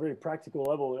 just on a very practical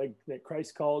level, like, that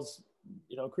Christ calls,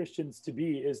 you know, Christians to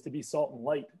be, is to be salt and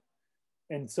light.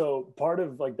 And so part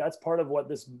of, like, that's part of what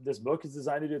this book is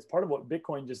designed to do. It's part of what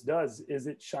Bitcoin just does, is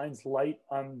it shines light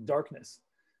on darkness.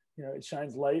 You know, it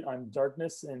shines light on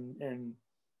darkness and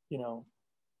you know,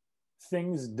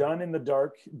 things done in the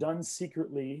dark, done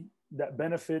secretly, that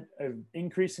benefit an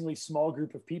increasingly small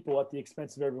group of people at the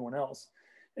expense of everyone else.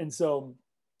 And so,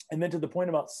 and then to the point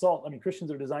about salt, I mean,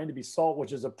 Christians are designed to be salt,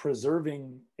 which is a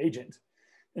preserving agent.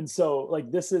 And so,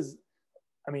 like, this is,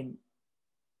 I mean,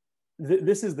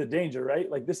 this is the danger, right?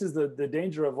 Like, this is the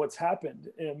danger of what's happened.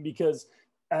 And because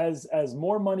as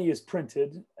more money is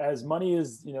printed, as money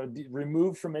is, you know,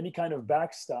 removed from any kind of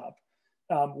backstop,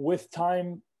 with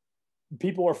time,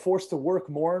 people are forced to work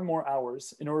more and more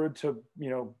hours in order to, you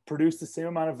know, produce the same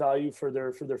amount of value for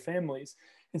their families.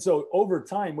 And so over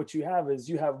time, what you have is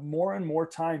you have more and more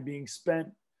time being spent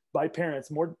by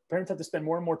parents. More parents have to spend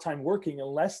more and more time working and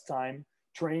less time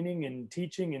training and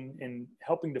teaching and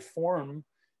helping to form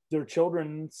their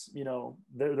children's,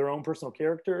 their own personal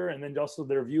character, and then also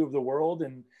their view of the world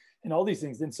and all these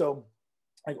things. And so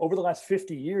like over the last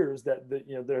 50 years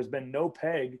there's been no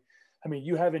peg. I mean,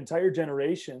 you have entire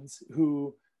generations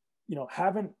who,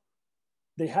 haven't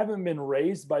been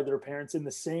raised by their parents in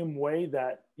the same way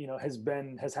that,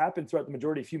 has happened throughout the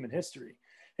majority of human history.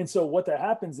 And so what that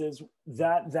happens is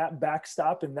that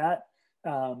backstop and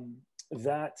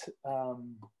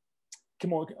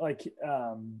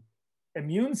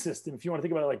immune system, if you want to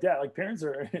think about it like that, like parents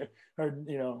are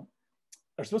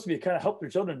supposed to be kind of help their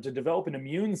children to develop an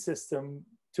immune system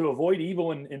to avoid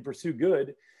evil and pursue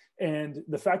good. And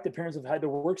the fact that parents have had to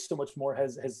work so much more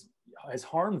has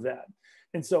harmed that.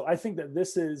 And so I think that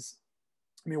this is,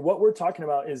 what we're talking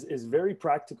about is very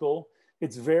practical.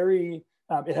 It's very,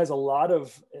 it has a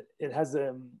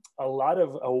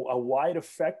wide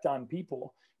effect on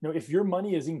people. If your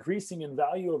money is increasing in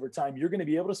value over time, you're going to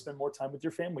be able to spend more time with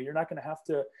your family. You're not going to have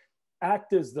to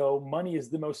act as though money is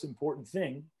the most important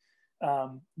thing,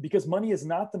 because money is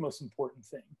not the most important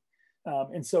thing.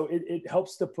 And so it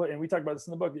helps to put, and we talk about this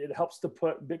in the book, it helps to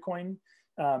put Bitcoin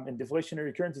and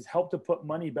deflationary currencies help to put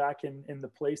money back in the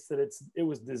place that it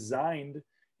was designed,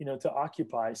 to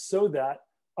occupy, so that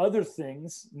other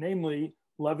things, namely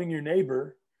loving your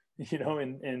neighbor,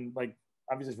 and like,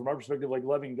 obviously from our perspective, like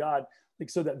loving God, like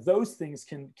so that those things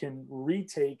can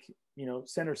retake,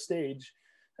 center stage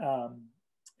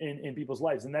in people's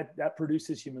lives. And that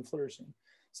produces human flourishing.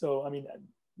 So,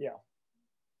 yeah.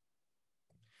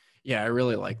 Yeah, I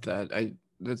really like that.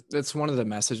 That's one of the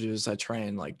messages I try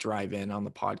and like drive in on the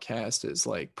podcast is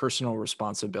like personal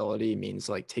responsibility means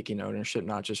like taking ownership,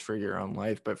 not just for your own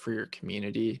life, but for your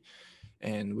community.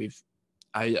 And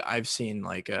I've seen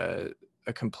like a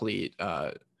complete,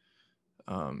 a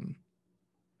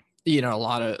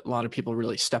lot of people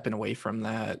really stepping away from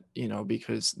that,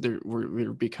 because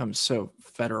we're become so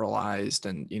federalized,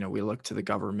 and, we look to the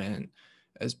government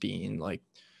as being like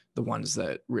the ones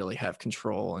that really have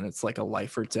control, and it's like a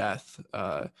life or death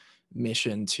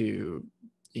mission to,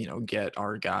 get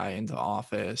our guy into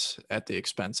office at the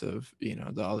expense of,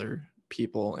 the other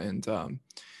people. And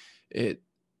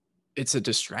it's a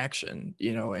distraction,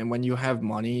 and when you have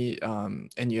money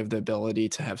and you have the ability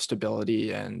to have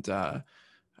stability and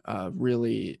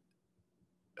really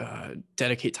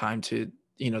dedicate time to,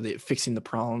 fixing the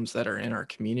problems that are in our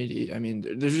community.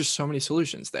 There's just so many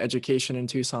solutions. The education in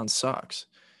Tucson sucks.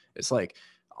 It's like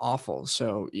awful.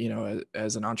 So,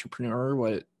 as an entrepreneur,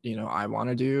 what, I want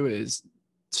to do is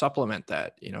supplement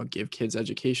that, give kids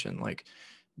education. Like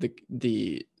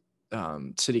the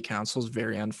city council is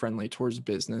very unfriendly towards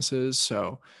businesses.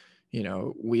 So,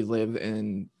 we live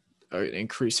in an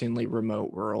increasingly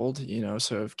remote world,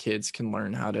 so if kids can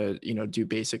learn how to, do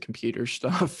basic computer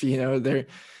stuff,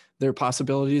 their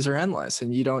possibilities are endless,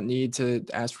 and you don't need to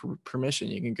ask for permission.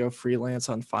 You can go freelance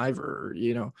on Fiverr,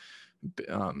 or,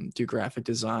 do graphic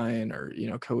design, or,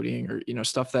 coding, or,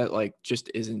 stuff that like just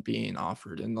isn't being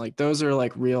offered. And like, those are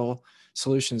like real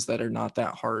solutions that are not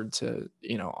that hard to,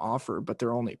 offer, but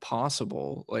they're only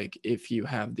possible like if you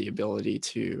have the ability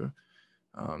to,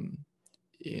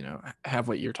 have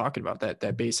what you're talking about,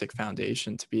 that basic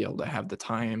foundation to be able to have the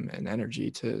time and energy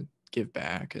to give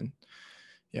back. And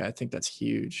yeah, I think that's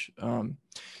huge.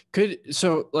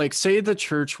 So like, say the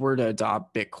church were to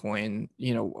adopt Bitcoin,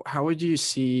 how would you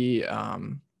see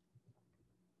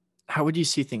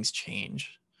things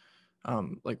change?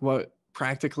 Like what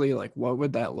practically, like what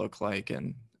would that look like,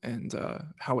 and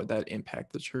how would that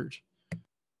impact the church?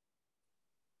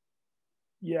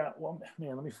 Yeah, well,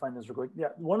 man, let me find this real quick. Yeah,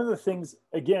 one of the things,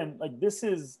 again, like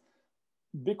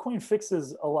Bitcoin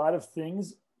fixes a lot of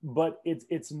things, but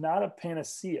it's not a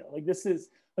panacea. Like this is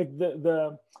like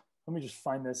let me just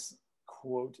find this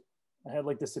quote. I had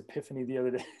like this epiphany the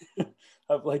other day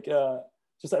of like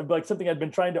just like something I'd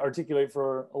been trying to articulate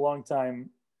for a long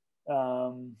time.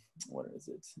 What is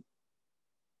it?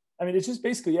 It's just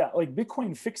basically, yeah, like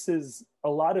Bitcoin fixes a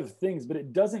lot of things, but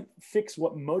it doesn't fix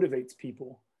what motivates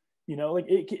people. Like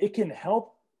it can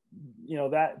help,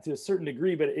 that to a certain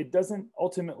degree, but it doesn't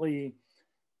ultimately,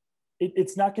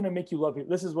 it's not going to make you love people.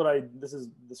 This is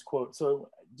this quote. So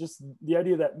just the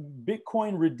idea that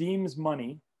Bitcoin redeems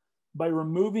money by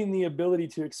removing the ability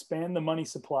to expand the money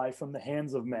supply from the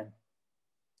hands of men.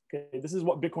 Okay, this is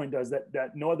what Bitcoin does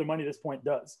that no other money at this point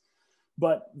does.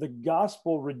 But the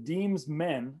gospel redeems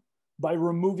men by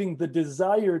removing the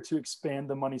desire to expand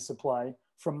the money supply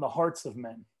from the hearts of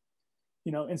men.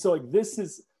 And so like this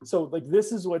is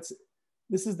what's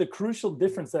this is the crucial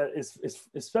difference that is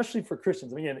especially for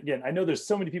Christians. I mean, again, I know there's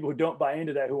so many people who don't buy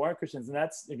into that who aren't Christians, and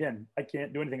that's, again, I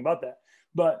can't do anything about that.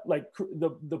 But like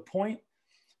the point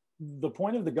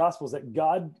of the gospel is that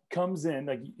God comes in,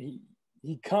 like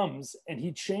he comes and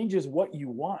he changes what you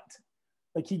want.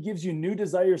 Like he gives you new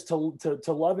desires to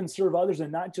love and serve others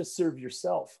and not just serve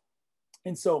yourself.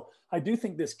 And so I do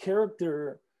think this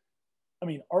character, I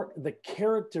mean, the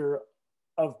character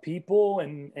of people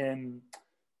and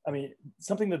I mean,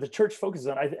 something that the church focuses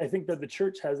on. I think that the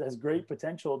church has great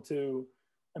potential to,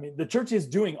 I mean, the church is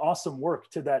doing awesome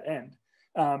work to that end.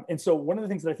 And so one of the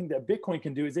things that I think that Bitcoin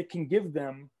can do is it can give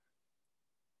them,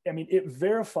 I mean, it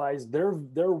verifies their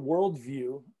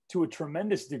worldview to a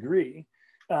tremendous degree.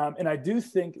 And I do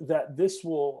think that this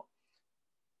will,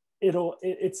 at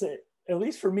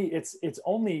least for me, it's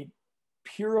only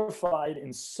purified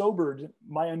and sobered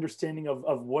my understanding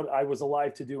of what I was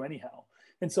alive to do anyhow.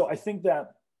 And so I think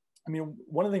that, I mean,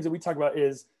 one of the things that we talk about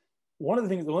is one of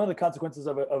the consequences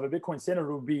of a Bitcoin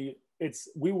standard would be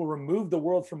we will remove the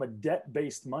world from a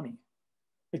debt-based money.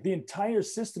 Like the entire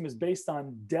system is based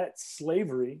on debt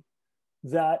slavery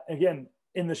that, again,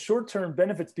 in the short term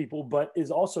benefits people, but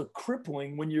is also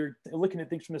crippling when you're looking at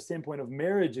things from the standpoint of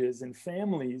marriages and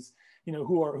families, you know,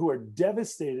 who are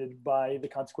devastated by the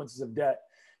consequences of debt.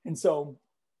 And so,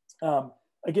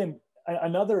 again,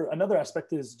 another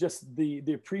aspect is just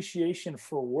the appreciation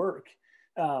for work.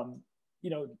 You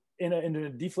know, in a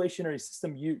deflationary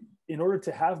system, in order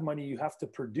to have money, you have to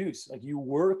produce. Like you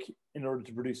work in order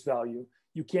to produce value.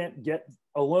 You can't get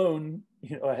a loan,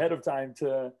 you know, ahead of time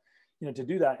to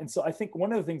do that. And so I think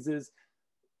one of the things is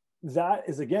that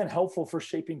is, again, helpful for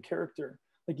shaping character.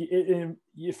 Like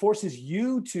it forces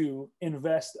you to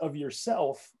invest of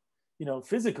yourself, you know,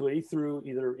 physically through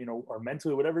either, you know, or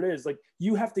mentally, whatever it is. Like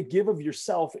you have to give of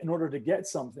yourself in order to get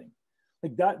something.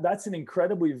 Like that's an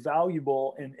incredibly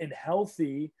valuable and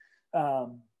healthy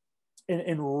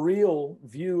and real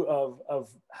view of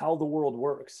how the world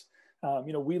works.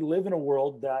 You know, we live in a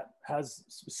world that has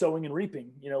sowing and reaping.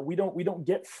 You know, we don't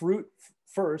get fruit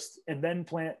first and then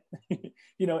plant,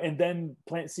 you know, and then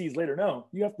plant seeds later. No,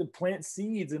 you have to plant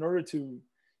seeds in order to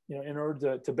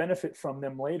benefit from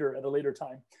them later at a later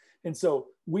time. And so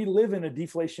we live in a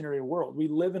deflationary world. We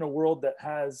live in a world that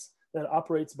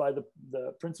operates by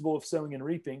the principle of sowing and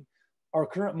reaping. Our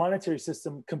current monetary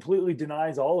system completely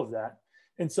denies all of that.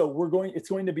 And so it's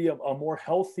going to be a more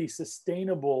healthy,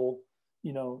 sustainable,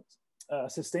 you know,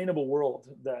 sustainable world,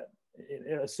 that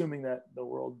assuming that the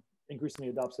world increasingly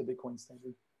adopts the Bitcoin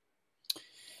standard.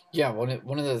 Yeah,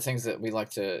 one of the things that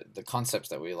the concepts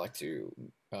that we like to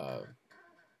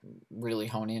really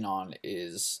hone in on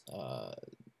is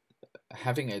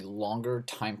having a longer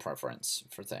time preference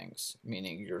for things,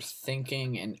 meaning you're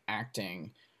thinking and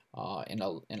acting in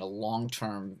a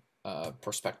long-term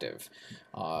perspective,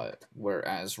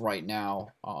 whereas right now,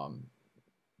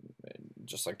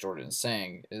 just like Jordan is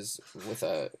saying, is with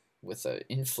a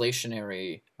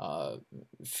inflationary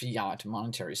fiat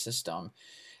monetary system,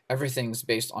 everything's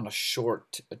based on a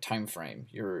short time frame.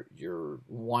 You're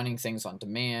wanting things on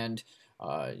demand.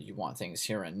 You want things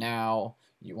here and now.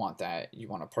 You want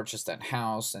to purchase that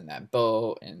house and that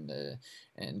boat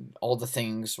and all the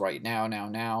things right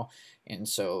now. And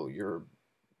so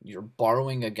you're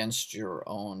borrowing against your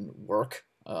own work,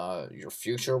 your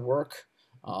future work,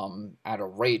 at a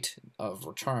rate of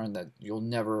return that you'll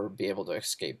never be able to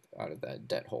escape out of that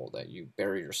debt hole that you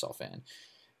bury yourself in.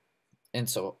 And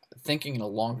so thinking in a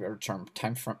longer term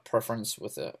time preference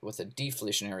with a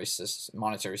deflationary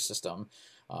monetary system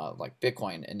like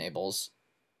Bitcoin enables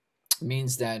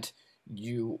means that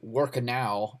you work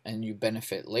now and you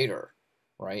benefit later,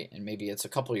 right? And maybe it's a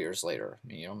couple years later.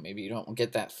 You know, maybe you don't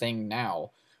get that thing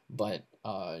now, but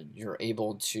you're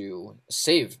able to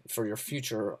save for your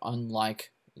future,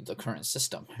 unlike the current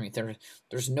system. I mean,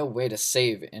 there's no way to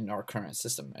save in our current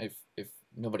system. If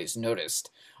nobody's noticed,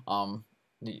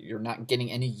 you're not getting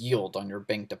any yield on your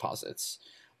bank deposits.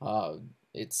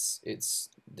 It's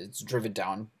driven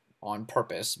down on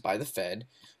purpose by the Fed,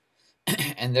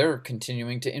 and they're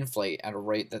continuing to inflate at a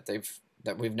rate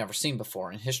that we've never seen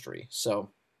before in history. So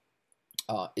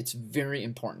it's very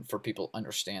important for people to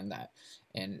understand that,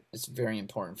 and it's very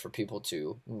important for people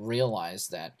to realize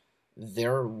that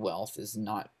their wealth is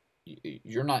not,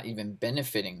 you're not even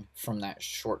benefiting from that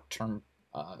short-term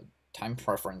time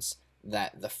preference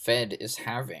that the Fed is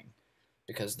having,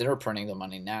 because they're printing the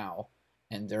money now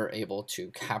and they're able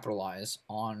to capitalize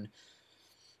on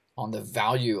the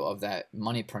value of that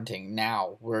money printing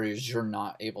now, whereas you're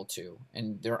not able to.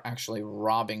 And they're actually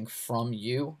robbing from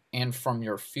you and from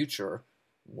your future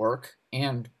work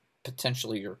and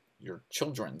potentially your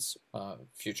children's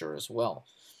future as well.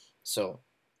 So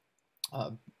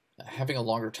having a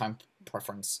longer time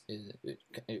preference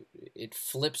it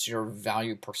flips your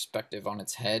value perspective on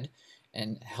its head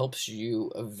and helps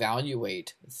you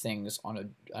evaluate things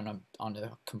on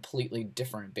a completely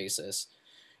different basis,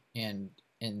 and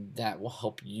that will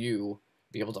help you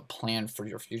be able to plan for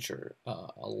your future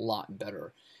a lot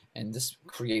better. And this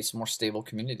creates more stable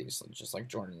communities, just like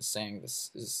Jordan is saying.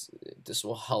 This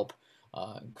will help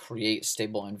create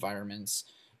stable environments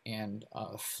and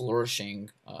flourishing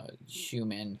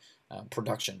human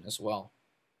production as well.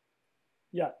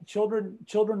 Yeah, children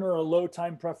are a low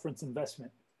time preference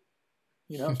investment.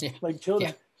 You know, Yeah. like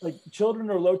children, Yeah. like children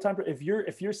are low time. If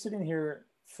you're sitting here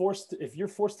if you're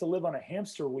forced to live on a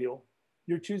hamster wheel,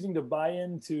 you're choosing to buy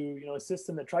into, you know, a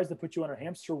system that tries to put you on a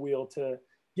hamster wheel to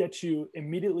get you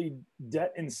immediately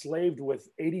debt enslaved with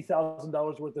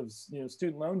 $80,000 worth of, you know,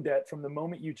 student loan debt from the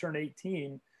moment you turn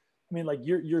 18. I mean, like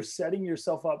you're setting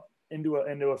yourself up into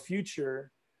a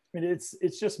future. I mean,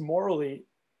 it's just morally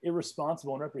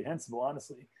irresponsible and reprehensible,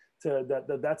 honestly.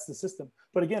 That's the system.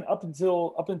 But again, up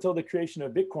until the creation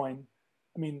of Bitcoin,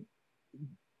 I mean,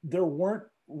 there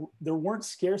weren't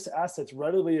scarce assets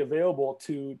readily available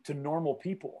to normal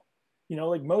people. You know,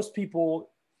 like most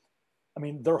people, I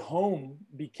mean, their home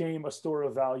became a store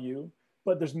of value,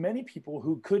 but there's many people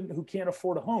who can't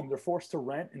afford a home. They're forced to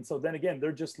rent, and so then again,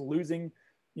 they're just losing.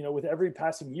 You know, with every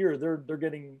passing year, they're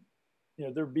getting, you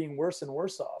know, they're being worse and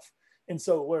worse off. And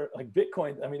so where like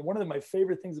Bitcoin, I mean, one of my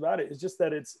favorite things about it is just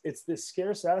that it's this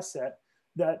scarce asset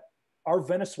that our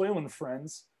Venezuelan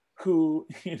friends who,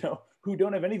 you know, who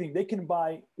don't have anything, they can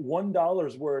buy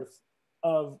 $1 worth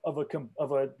of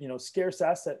a, you know, scarce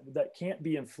asset that can't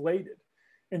be inflated.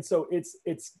 And so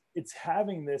it's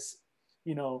having this,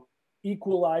 you know,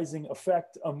 equalizing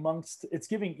effect amongst, it's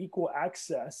giving equal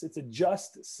access. It's a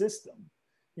just system.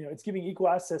 You know, it's giving equal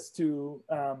access to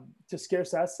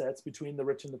scarce assets between the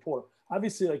rich and the poor.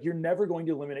 Obviously, like you're never going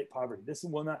to eliminate poverty. This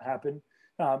will not happen,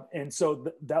 and so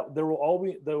that there will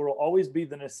always be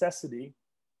the necessity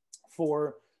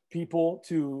for people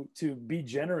to be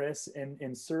generous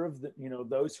and serve the, you know,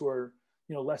 those who are,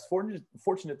 you know, less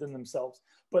fortunate than themselves.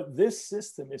 But this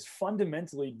system is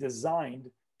fundamentally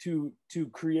designed to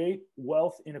create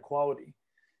wealth inequality,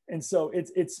 and so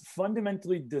it's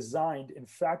fundamentally designed in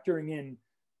factoring in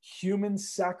human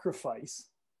sacrifice.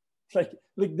 Like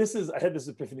this is, I had this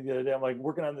epiphany the other day. I'm like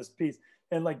working on this piece,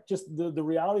 and like just the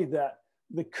reality that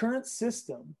the current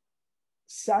system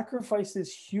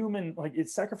sacrifices human, like it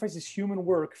sacrifices human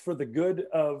work for the good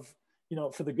of, you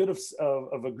know, for the good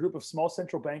of a group of small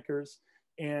central bankers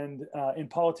and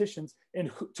politicians. And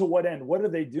to what end? What are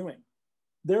they doing?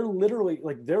 They're literally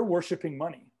like, they're worshiping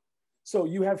money. So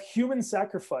you have human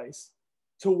sacrifice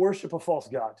to worship a false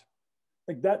god.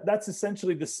 Like that's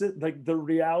essentially the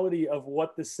reality of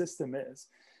what the system is.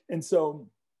 And so,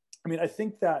 I mean, I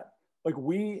think that like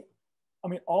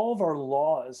all of our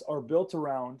laws are built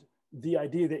around the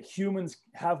idea that humans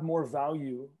have more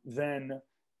value than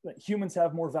or that humans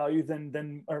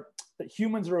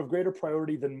are of greater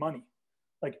priority than money.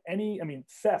 Like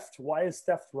theft. Why is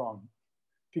theft wrong?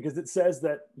 Because it says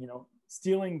that, you know,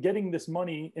 getting this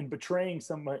money and betraying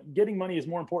somebody, getting money is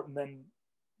more important than,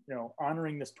 you know,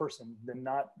 honoring this person,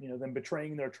 than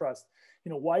betraying their trust.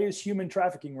 You know, why is human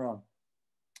trafficking wrong?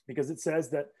 Because it says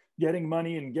that getting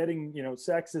money and getting, you know,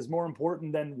 sex is more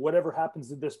important than whatever happens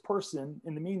to this person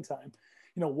in the meantime.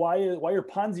 You know, why are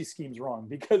Ponzi schemes wrong?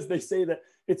 Because they say that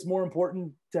it's more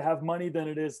important to have money than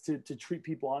it is to treat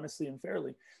people honestly and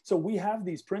fairly. So we have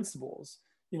these principles,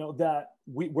 you know,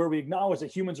 where we acknowledge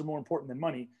that humans are more important than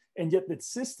money, and yet the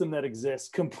system that exists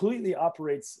completely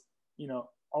operates, you know,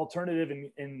 alternative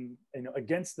and you know,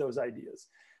 against those ideas.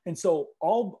 And so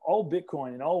all Bitcoin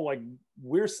and all like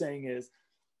we're saying is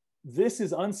this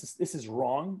is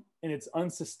wrong and it's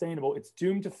unsustainable. It's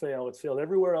doomed to fail. It's failed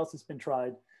everywhere else it's been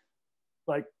tried.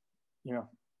 Like, you know,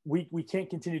 we can't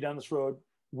continue down this road.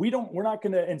 We're not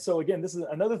going to. And so again, this is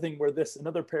another thing where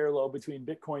another parallel between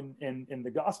Bitcoin and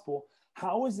the gospel.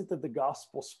 How is it that the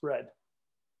gospel spread?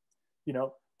 You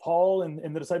know, Paul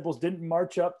and the disciples didn't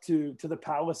march up to the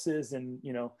palaces and,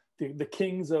 you know, the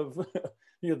kings of,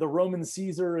 you know, the Roman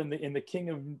Caesar and the king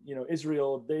of, you know,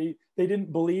 Israel. They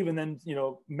didn't believe and then, you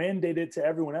know, mandate it to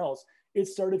everyone else. It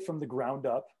started from the ground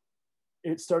up.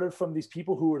 It started from these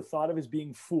people who were thought of as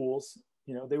being fools.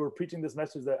 You know, they were preaching this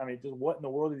message that, I mean, just what in the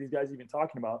world are these guys even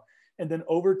talking about? And then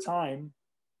over time,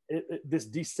 this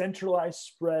decentralized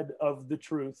spread of the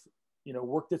truth, you know,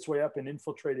 worked its way up and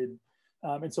infiltrated.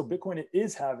 And so Bitcoin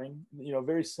is having, you know, a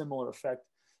very similar effect.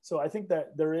 So I think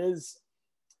that there is,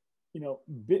 you know,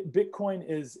 Bitcoin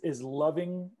is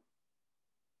loving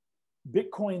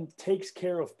Bitcoin takes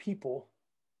care of people.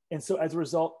 And so as a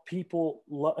result, people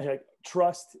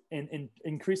trust and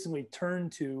increasingly turn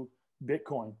to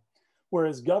Bitcoin.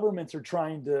 Whereas governments are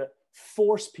trying to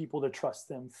force people to trust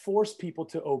them, force people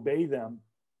to obey them,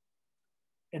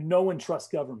 and no one trusts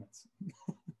governments.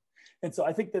 And so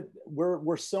I think that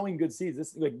we're sowing good seeds.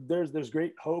 This, like, there's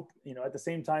great hope. You know, at the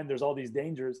same time, there's all these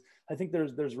dangers. I think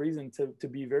there's reason to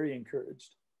be very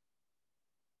encouraged.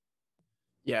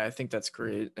 Yeah, I think that's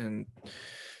great. And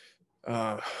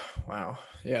wow,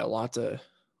 yeah, a lot to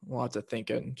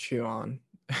think and chew on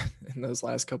in those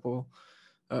last couple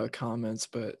comments.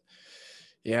 But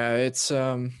yeah, it's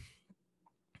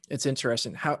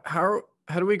interesting. How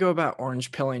do we go about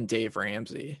orange pilling Dave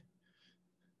Ramsey?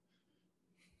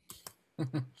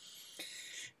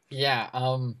 Yeah,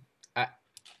 I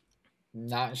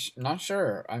not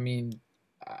sure. I mean,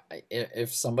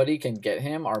 if somebody can get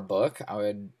him our book,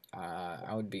 I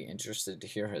would be interested to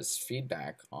hear his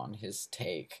feedback on his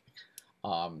take.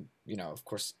 You know, of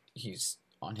course, he's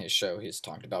on his show. He's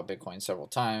talked about Bitcoin several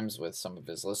times with some of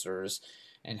his listeners,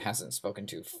 and hasn't spoken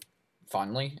too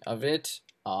fondly of it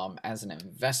as an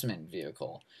investment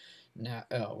vehicle. Now,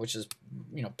 which is,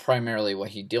 you know, primarily what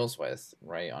he deals with,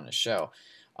 right, on his show.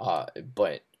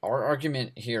 But our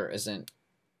argument here isn't,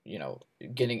 you know,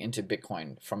 getting into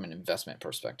Bitcoin from an investment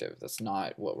perspective. That's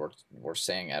not what we're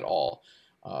saying at all.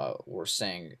 We're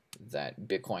saying that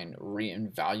Bitcoin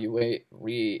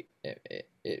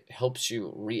it helps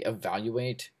you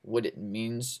reevaluate what it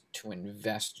means to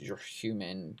invest your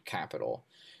human capital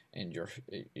and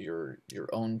your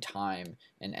own time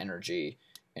and energy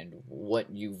and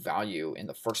what you value in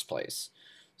the first place.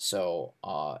 So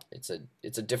it's a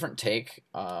different take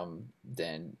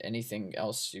than anything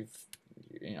else you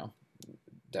know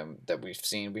that we've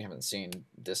seen. We haven't seen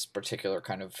this particular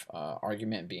kind of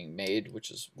argument being made,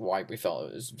 which is why we felt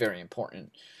it was very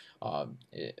important to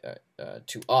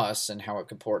us and how it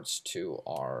comports to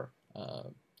our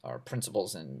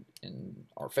principles in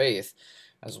our faith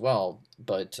as well.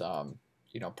 But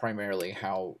you know, primarily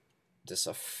how this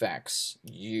affects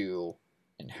you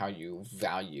and how you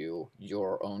value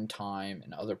your own time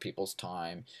and other people's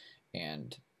time,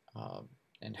 and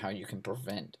how you can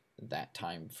prevent that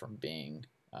time from being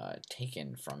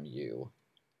taken from you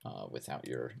without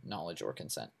your knowledge or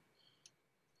consent.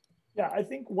 Yeah, I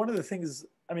think one of the things,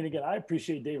 I mean, again, I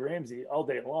appreciate Dave Ramsey all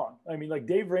day long. I mean, like,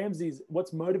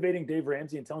 what's motivating Dave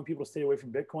Ramsey and telling people to stay away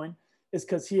from Bitcoin is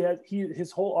because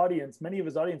his whole audience, many of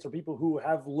his audience are people who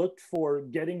have looked for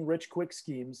getting rich quick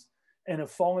schemes and have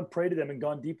fallen prey to them and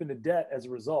gone deep into debt as a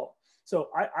result. So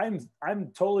I'm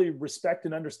totally respect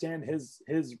and understand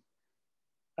the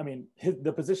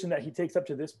position that he takes up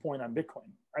to this point on Bitcoin.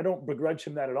 I don't begrudge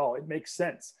him that at all. It makes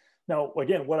sense. Now,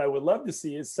 again, what I would love to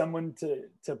see is someone to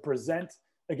present,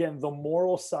 again, the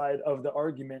moral side of the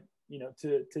argument, you know,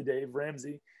 to Dave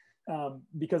Ramsey,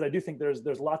 because I do think there's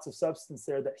lots of substance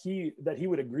there that he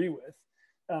would agree with.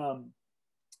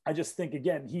 I just think,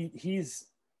 again, I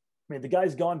mean, the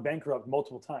guy's gone bankrupt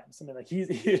multiple times. I mean, like,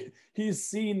 he's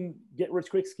seen get rich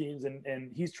quick schemes,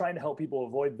 and he's trying to help people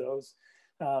avoid those.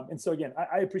 And so, again,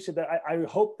 I appreciate that. I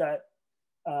hope that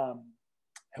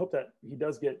he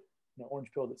does get, you know,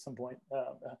 orange pilled at some point.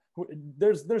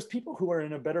 There's people who are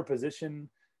in a better position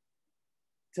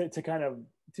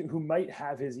who might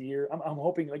have his ear. I'm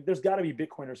hoping, like, there's got to be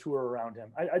Bitcoiners who are around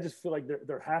him. I just feel like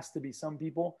there has to be some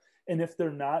people, and if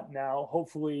they're not now,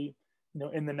 hopefully, you know,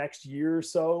 in the next year or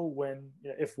so, when,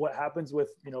 you know, if what happens with,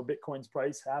 you know, Bitcoin's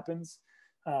price happens,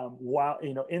 while,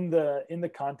 you know, in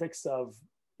the context of,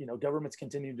 you know, governments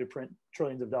continue to print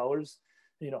trillions of dollars,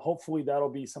 you know, hopefully that'll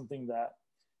be something that,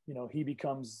 you know, he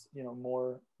becomes, you know,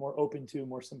 more open to,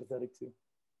 more sympathetic to.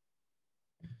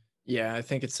 Yeah, I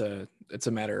think it's a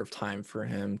matter of time for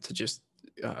him to just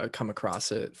come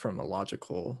across it from a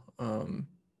logical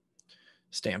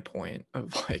standpoint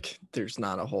of, like, there's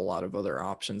not a whole lot of other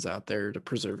options out there to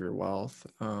preserve your wealth.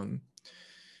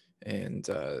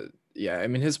 Yeah, I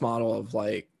mean, his model of,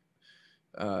 like,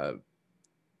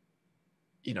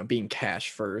 you know, being cash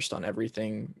first on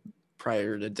everything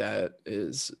prior to debt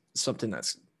is something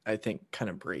that's, I think, kind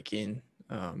of breaking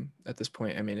at this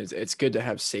point. I mean, it's good to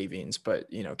have savings,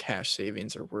 but, you know, cash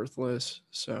savings are worthless.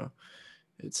 So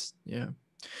it's, yeah.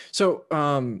 So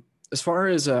as far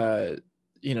as,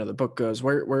 you know, the book goes,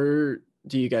 where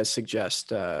do you guys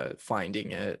suggest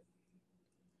finding it?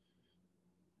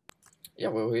 Yeah,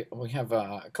 well, we have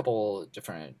a couple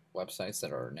different websites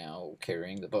that are now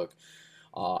carrying the book.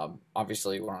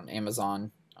 Obviously, we're on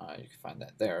Amazon. You can find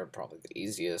that there, probably the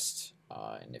easiest.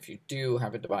 And if you do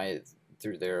happen to buy it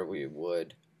through there, we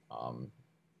would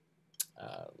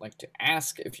like to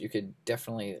ask if you could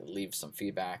definitely leave some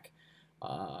feedback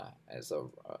as a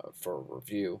for a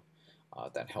review.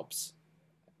 That helps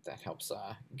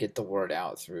get the word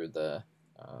out through the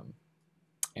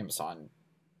Amazon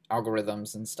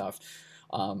algorithms and stuff.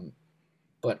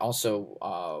 But also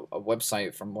a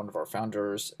website from one of our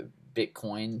founders,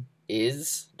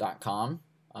 bitcoinis.com,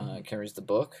 carries the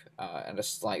book at a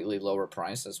slightly lower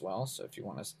price as well. So if you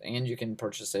want to, and you can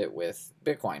purchase it with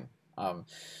Bitcoin.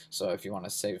 So if you want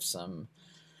to save some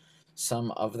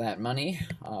of that money,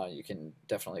 you can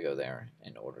definitely go there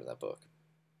and order that book.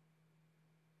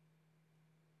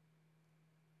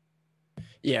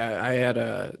 Yeah, I had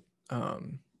a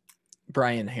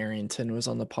Brian Harrington was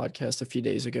on the podcast a few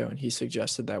days ago, and he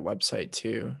suggested that website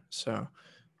too. So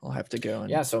I'll have to go.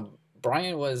 Yeah, so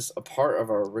Brian was a part of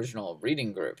our original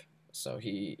reading group. So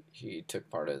he took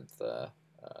part of the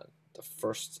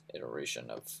first iteration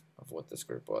of what this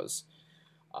group was.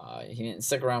 He didn't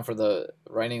stick around for the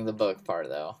writing the book part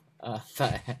though.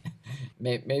 But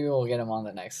maybe we'll get him on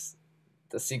the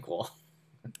sequel.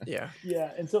 Yeah,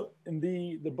 and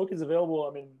the book is available.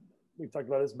 I mean, we've talked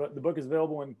about this, but the book is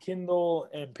available in Kindle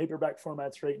and paperback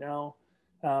formats right now.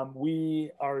 We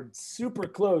are super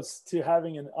close to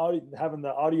having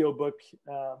the audiobook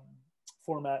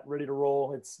format ready to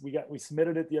roll. We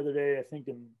submitted it the other day, I think,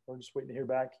 and we're just waiting to hear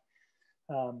back.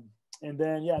 And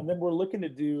then we're looking to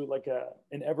do like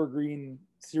an evergreen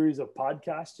series of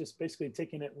podcasts, just basically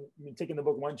taking the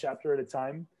book one chapter at a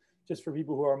time, just for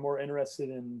people who are more interested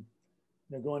in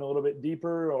going a little bit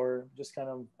deeper, or just kind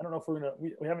of, I don't know if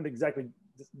we haven't exactly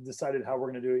decided how we're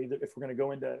going to do it, either if we're going to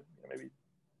go into maybe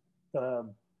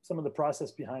some of the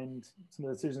process behind some of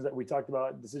the decisions that we talked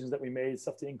about, decisions that we made,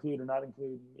 stuff to include or not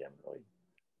include. We haven't really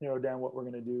narrowed down what we're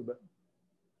going to do, but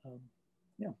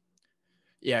yeah.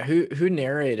 Yeah, who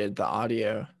narrated the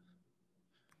audio?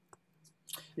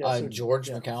 Yeah, so, George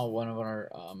McCall, one of our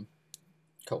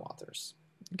co-authors.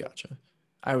 Gotcha.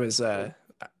 I was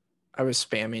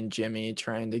spamming Jimmy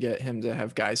trying to get him to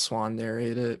have Guy Swan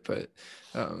narrate it, but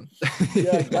Guy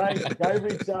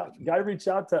reached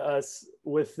out to us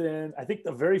within, I think,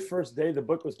 the very first day the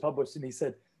book was published, and he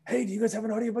said, "Hey, do you guys have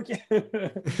an audiobook yet?" And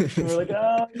we're like,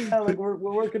 "Oh yeah, like we're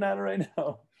working on it right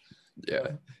now." Yeah,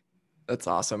 that's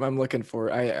awesome. I'm looking for.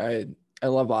 I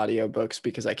love audiobooks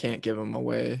because I can't give them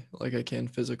away like I can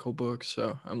physical books,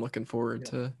 so I'm looking forward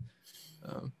to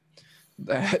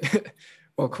that.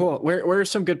 Well, cool. Where are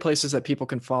some good places that people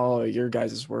can follow your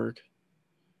guys' work?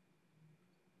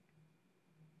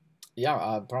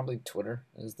 Yeah, probably Twitter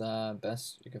is the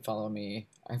best. You can follow me.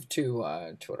 I have two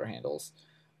Twitter handles.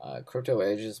 Crypto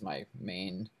Edge is my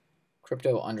main.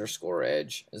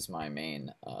 Crypto_Edge is my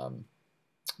main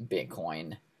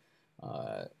Bitcoin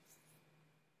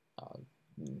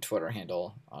Twitter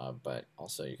handle. But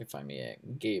also you can find me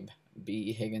at Gabe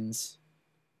B. Higgins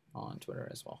on Twitter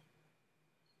as well.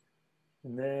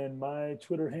 And then my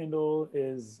Twitter handle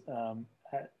is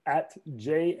at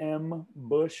JM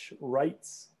Bush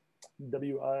Writes,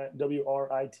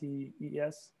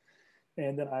 WRITES.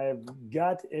 And then I have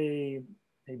got a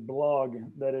blog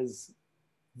that is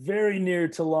very near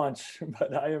to launch,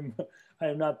 but I am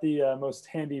not the most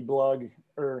handy blogger,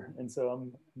 and so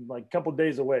I'm like a couple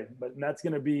days away. But that's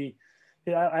going to be,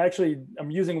 I'm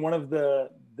using one of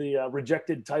the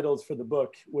rejected titles for the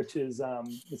book, which is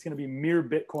it's going to be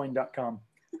merebitcoin.com.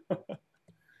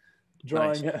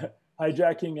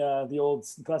 Hijacking the old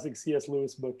classic C.S.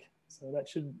 Lewis book. So that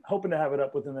hoping to have it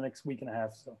up within the next week and a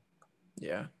half. So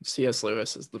yeah, C.S.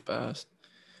 Lewis is the best.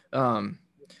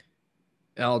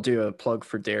 I'll do a plug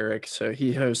for Derek. So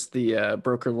he hosts the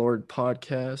Broker Lord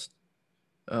podcast.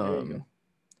 And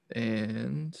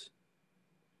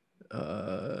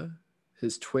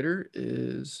his Twitter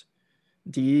is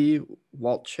D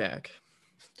Waltchack.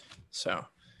 So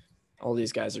all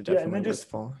these guys are definitely worth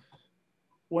following.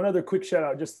 One other quick shout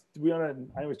out,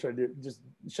 I always try to do just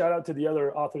shout out to the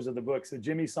other authors of the book. So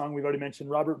Jimmy Song, we've already mentioned,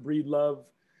 Robert Breedlove,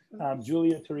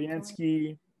 Julia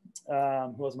Turiansky, who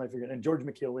else am I forgetting? And George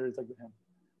McKeel, we already talked about him.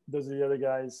 Those are the other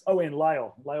guys. Oh, and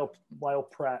Lyle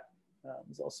Pratt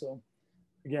is also,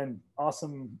 again,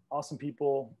 awesome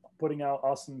people putting out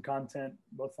awesome content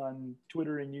both on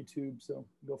Twitter and YouTube. So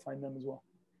go find them as well.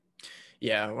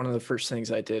 Yeah, one of the first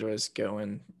things I did was go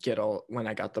and when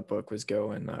I got the book was go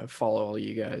and follow all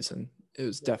you guys, and it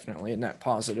was definitely a net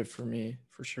positive for me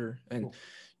for sure. And cool.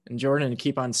 And Jordan,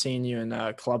 keep on seeing you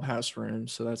in Clubhouse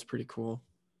rooms, so that's pretty cool.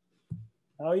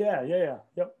 Oh yeah, yep.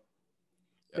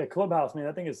 Yeah, Clubhouse, man,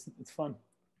 I think it's fun.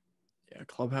 Yeah,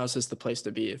 Clubhouse is the place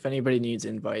to be. If anybody needs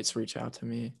invites, reach out to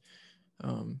me.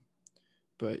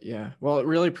 But yeah, well, I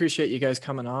really appreciate you guys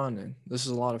coming on, and this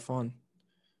is a lot of fun.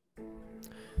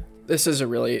 this is a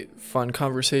really fun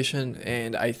conversation,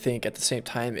 and I think at the same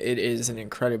time it is an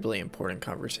incredibly important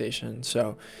conversation.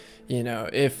 So, you know,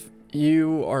 if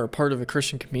you are a part of a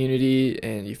Christian community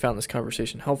and you found this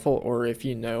conversation helpful, or if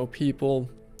you know people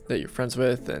that you're friends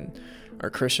with and are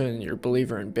Christian and you're a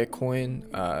believer in Bitcoin,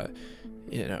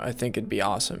 you know, I think it'd be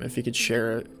awesome if you could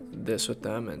share this with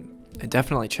them, and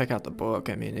definitely check out the book.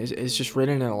 I mean, it's just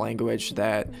written in a language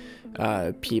that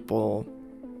people,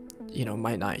 you know,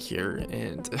 might not hear.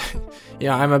 And you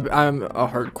know, I'm a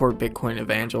hardcore Bitcoin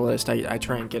evangelist. I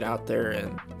try and get out there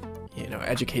and, you know,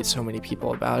 educate so many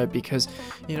people about it, because,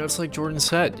 you know, it's like Jordan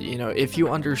said, you know, if you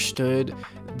understood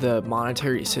the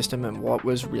monetary system and what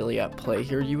was really at play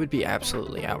here, you would be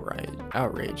absolutely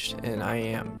outraged. And I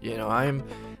am, you know, I'm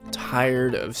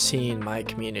tired of seeing my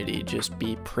community just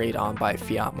be preyed on by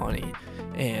fiat money.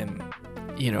 And,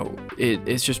 you know,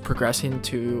 it's just progressing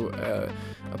to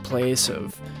a place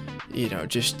of, you know,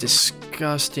 just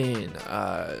disgusting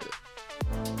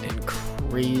and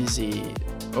crazy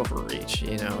overreach,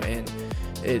 you know, and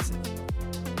it's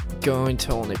going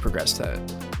to only progress that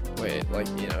way. Like,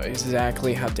 you know,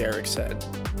 exactly how Derek said,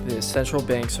 the central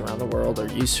banks around the world are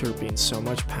usurping so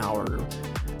much power,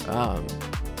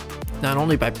 not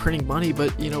only by printing money,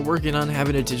 but, you know, working on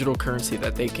having a digital currency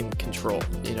that they can control,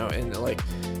 you know. And like,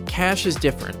 cash is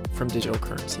different from digital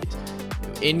currencies.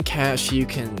 In cash, you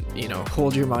can, you know,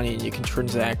 hold your money and you can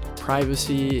transact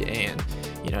privacy and,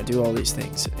 you know, do all these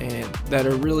things, and that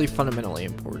are really fundamentally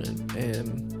important,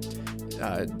 and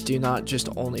do not just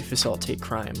only facilitate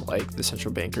crime like the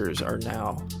central bankers are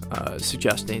now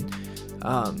suggesting.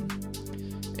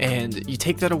 And you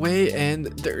take that away and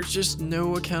there's just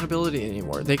no accountability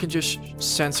anymore. They can just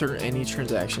censor any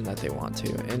transaction that they want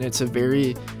to, and it's a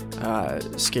very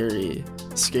scary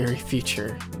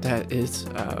future that is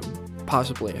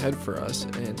possibly ahead for us.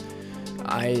 And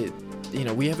you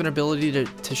know, we have an ability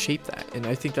to shape that, and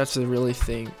I think that's a really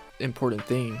important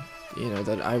thing, you know,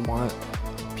 that I want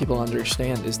people to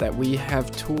understand, is that we have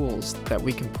tools that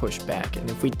we can push back, and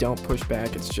if we don't push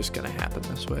back, it's just gonna happen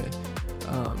this way.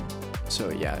 So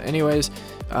yeah, anyways,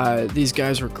 these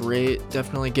guys were great.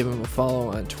 Definitely give them a follow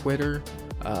on Twitter,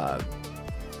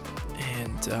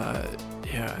 and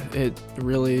yeah, it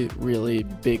really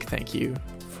big thank you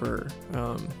for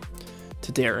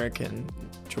to Derek and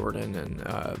Jordan and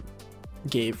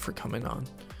Gabe for coming on.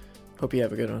 Hope you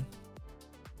have a good one.